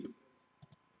sleep?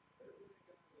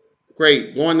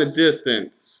 Great. Going the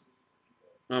distance.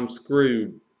 I'm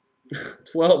screwed.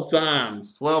 12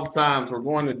 times. 12 times. We're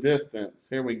going the distance.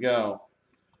 Here we go.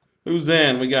 Who's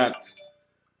in? We got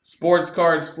Sports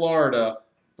Cards Florida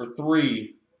for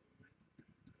 3.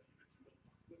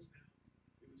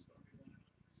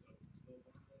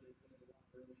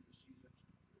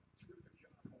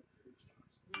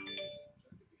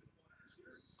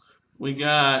 We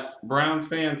got Browns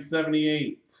fans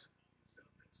 78.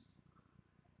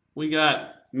 We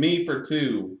got me for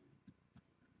 2.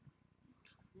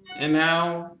 And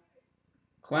now,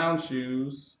 Clown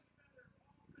Shoes.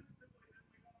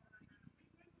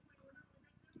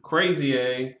 Crazy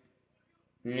A.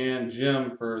 And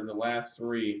Jim for the last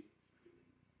 3.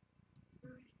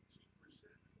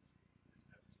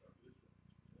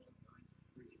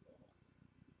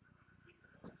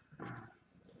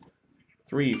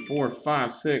 Three, 4,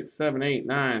 5, 6, 7, 8,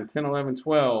 9, 10, 11,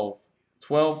 12.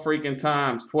 12 freaking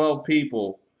times. 12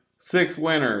 people. 6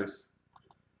 winners.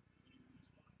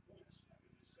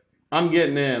 I'm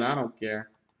getting in. I don't care.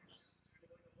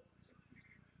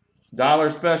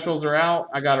 Dollar specials are out.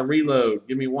 I got to reload.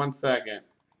 Give me 1 second.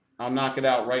 I'll knock it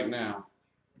out right now.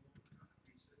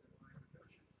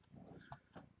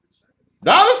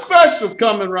 Dollar special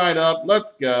coming right up.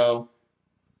 Let's go.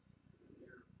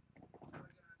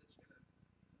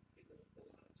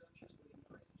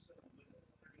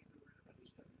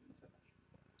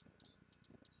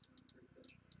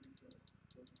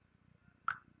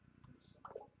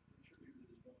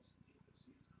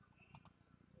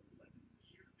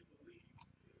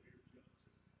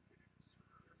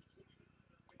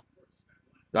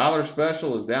 Dollar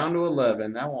special is down to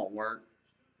 11. That won't work.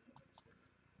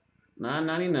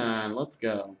 $9.99. Let's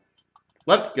go.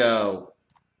 Let's go.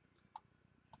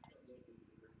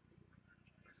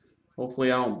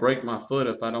 Hopefully I don't break my foot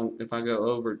if I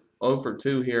go over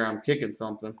 2 here. I'm kicking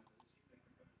something.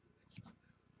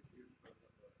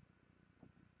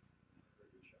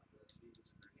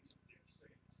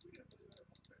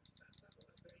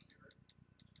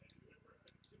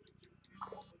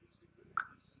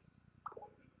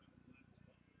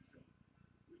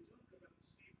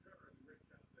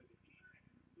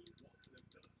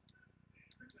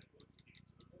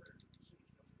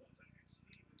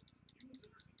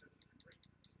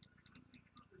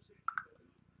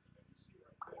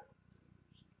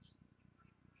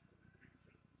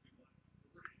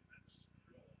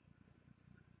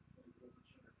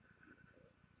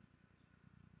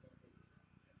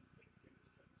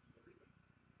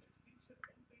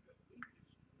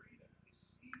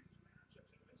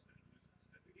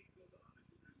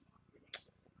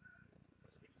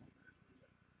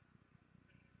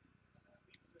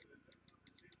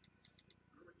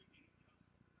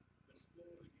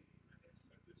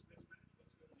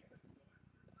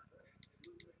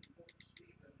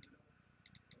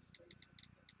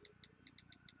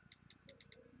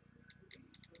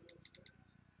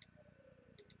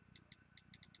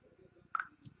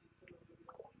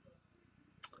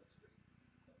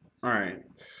 All right.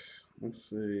 Let's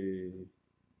see.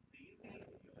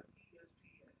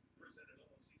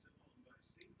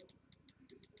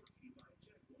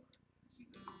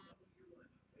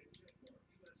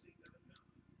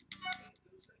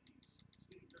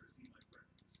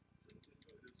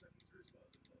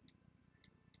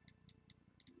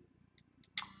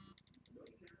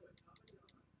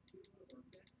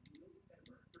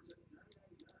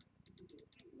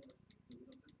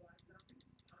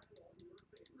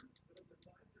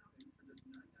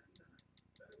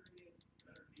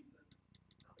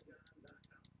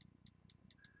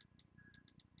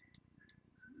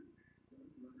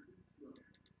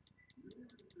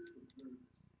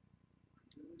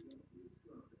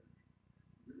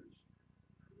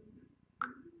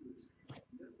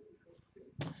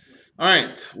 All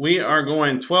right, we are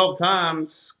going 12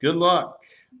 times. Good luck.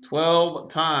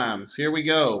 12 times. Here we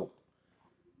go.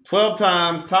 12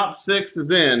 times. Top 6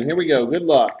 is in. Here we go. Good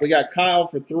luck. We got Kyle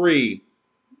for 3.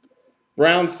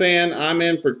 Browns fan, I'm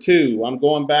in for 2. I'm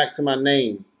going back to my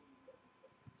name.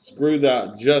 Screw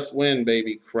the just win,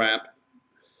 baby crap.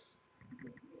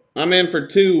 I'm in for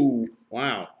 2.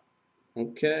 Wow.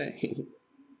 Okay.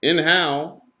 In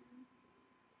how?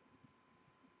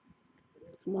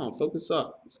 Come on, focus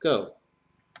up. Let's go.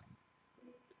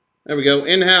 There we go.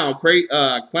 In how?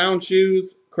 Clown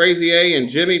Shoes, Crazy A, and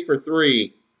Jimmy for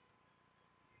 3.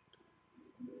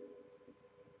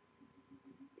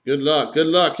 Good luck. Good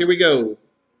luck. Here we go.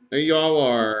 There y'all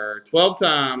are. 12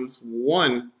 times.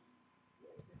 1,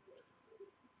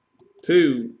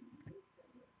 2,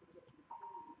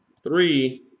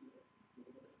 3,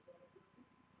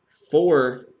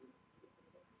 4,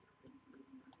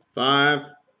 5,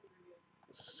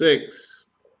 6,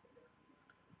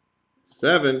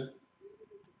 7,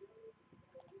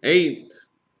 8,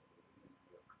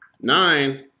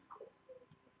 9,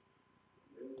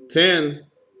 10,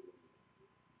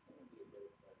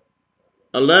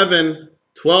 11,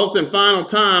 12th and final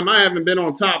time. I haven't been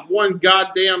on top one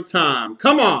goddamn time.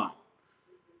 Come on.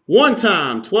 One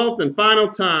time, 12th and final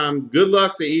time. Good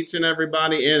luck to each and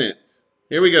everybody in it.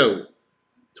 Here we go.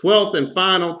 12th and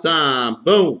final time.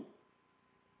 Boom.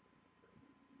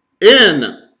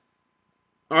 In.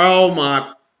 Oh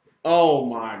my. Oh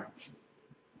my.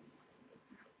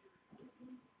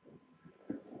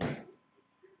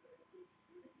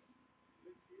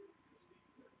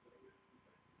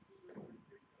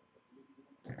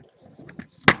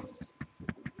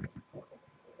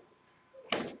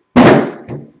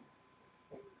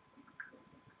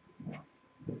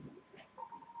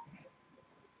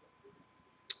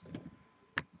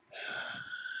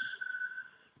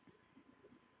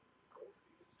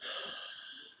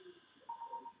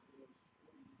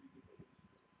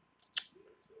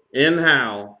 In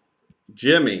how?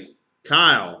 Jimmy,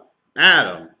 Kyle,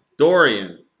 Adam,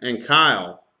 Dorian, and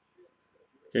Kyle.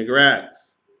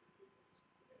 Congrats.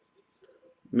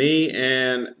 Me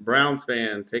and Browns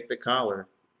fan take the collar.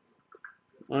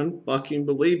 Unfucking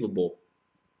believable.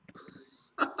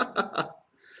 I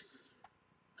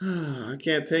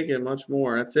can't take it much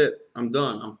more. That's it. I'm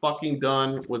done. I'm fucking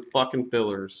done with fucking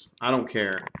fillers. I don't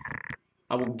care.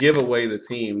 I will give away the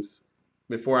teams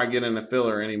before I get in a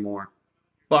filler anymore.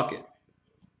 Fuck it.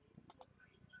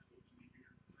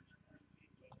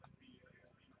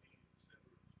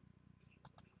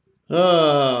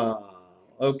 Uh,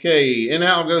 okay. In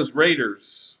how goes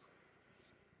Raiders.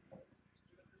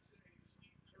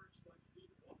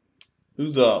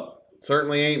 Who's up?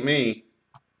 Certainly ain't me.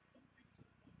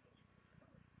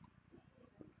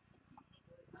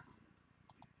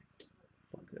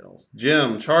 Fuck else.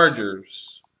 Jim,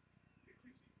 Chargers.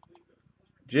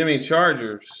 Jimmy,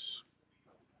 Chargers.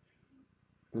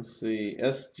 Let's see.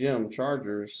 S. Jim,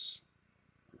 Chargers.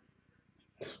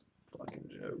 Fucking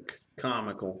joke.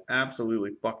 Comical.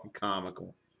 Absolutely fucking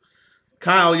comical.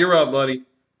 Kyle, you're up, buddy.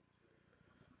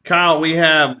 Kyle, we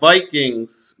have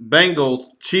Vikings, Bengals,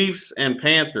 Chiefs, and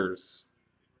Panthers.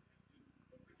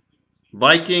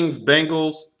 Vikings,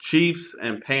 Bengals, Chiefs,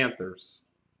 and Panthers.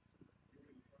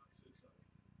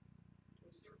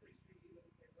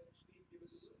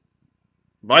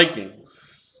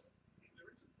 Vikings.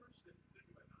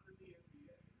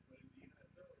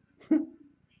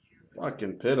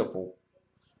 Fucking pitiful.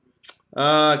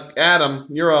 Adam,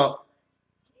 you're up.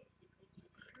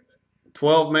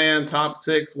 12-man, top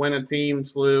 6, win a team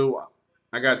slew.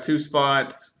 I got 2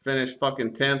 spots, finished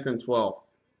fucking 10th and 12th.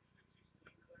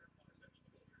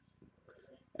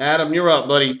 Adam, you're up,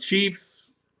 buddy.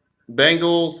 Chiefs,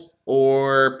 Bengals,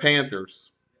 or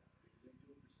Panthers?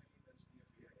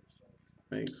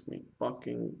 Makes me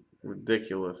fucking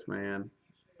ridiculous, man.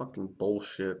 Fucking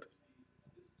bullshit.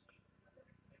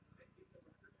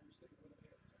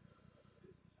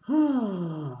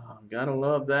 Gotta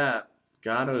love that.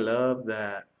 Gotta love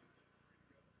that.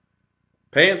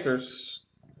 Panthers.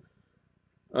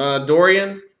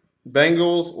 Dorian,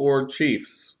 Bengals, or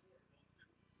Chiefs?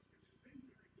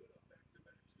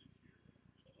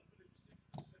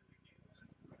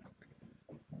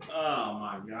 Oh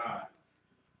my God.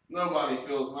 Nobody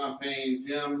feels my pain,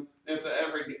 Jim. It's a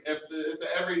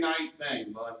every night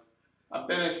thing, bud. I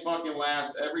finish fucking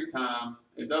last every time.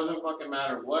 It doesn't fucking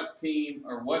matter what team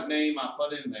or what name I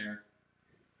put in there.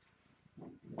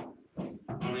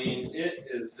 I mean, it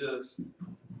is just.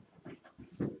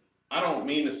 I don't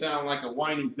mean to sound like a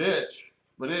whiny bitch,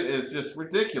 but it is just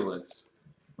ridiculous.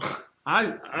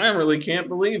 I really can't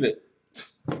believe it.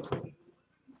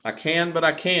 I can, but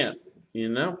I can't. You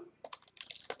know.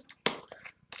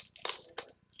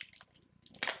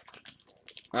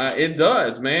 It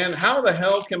does, man. How the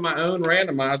hell can my own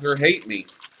randomizer hate me?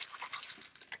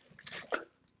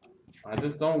 I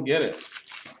just don't get it.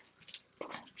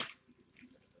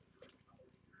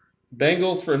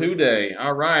 Bengals for Who Day.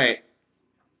 All right.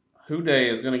 Who Day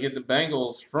is going to get the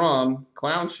Bengals from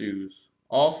Clown Shoes.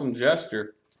 Awesome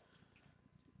gesture.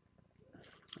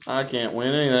 I can't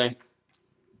win anything.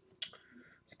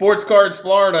 Sports Cards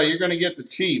Florida. You're going to get the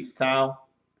Chiefs, Kyle.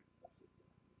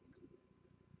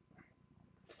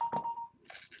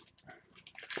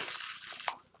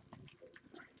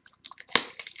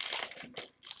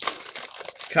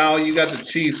 Kyle, you got the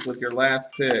Chiefs with your last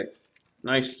pick.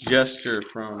 Nice gesture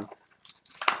from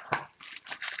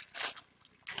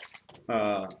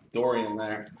Dorian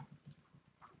there.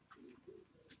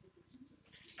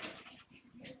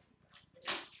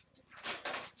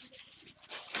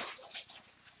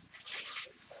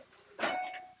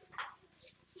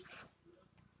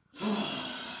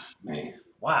 Man,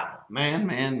 wow.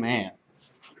 Man.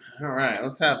 All right,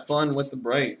 let's have fun with the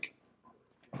break.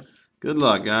 Good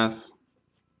luck, guys.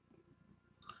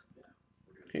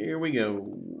 Here we go.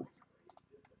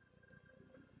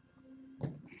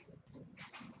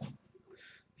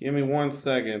 Give me 1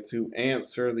 second to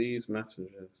answer these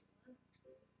messages.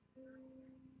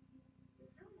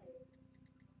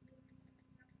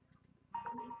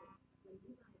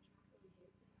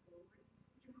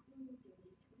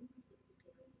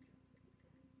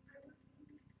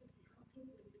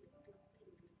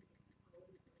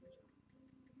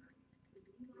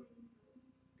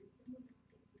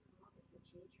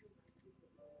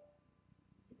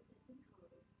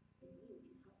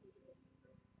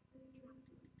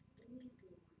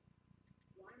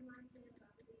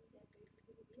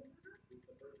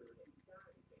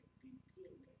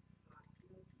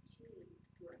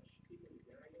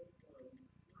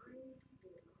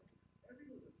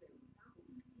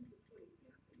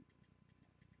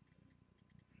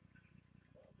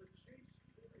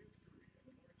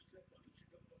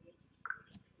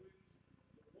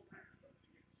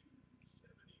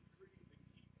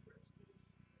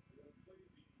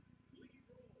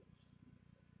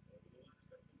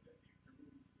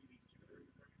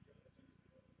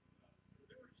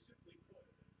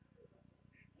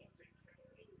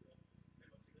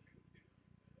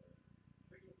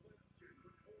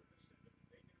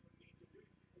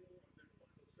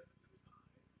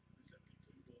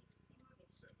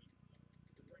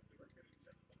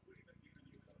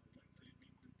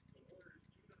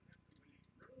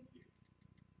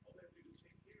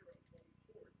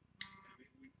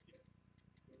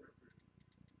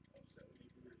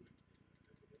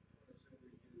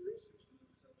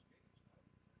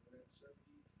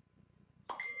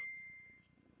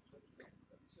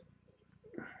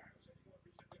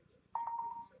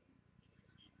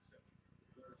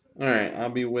 All right, I'll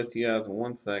be with you guys in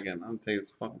 1 second. I'm gonna take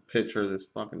this fucking picture of this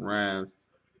fucking Raz.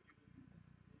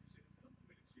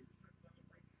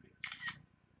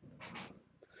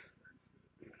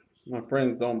 My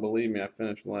friends don't believe me. I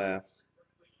finished last.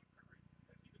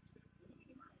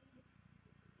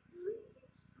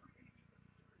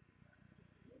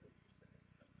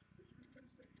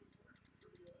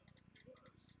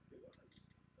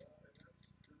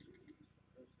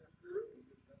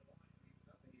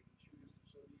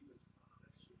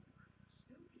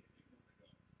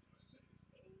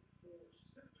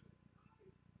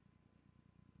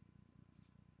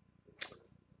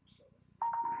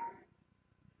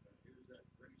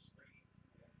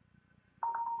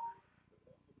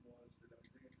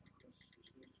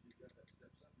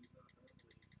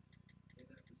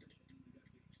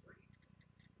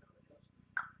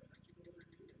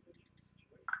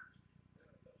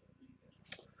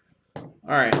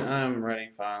 All right, I'm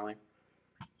ready finally.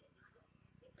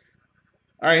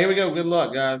 All right, here we go. Good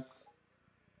luck, guys.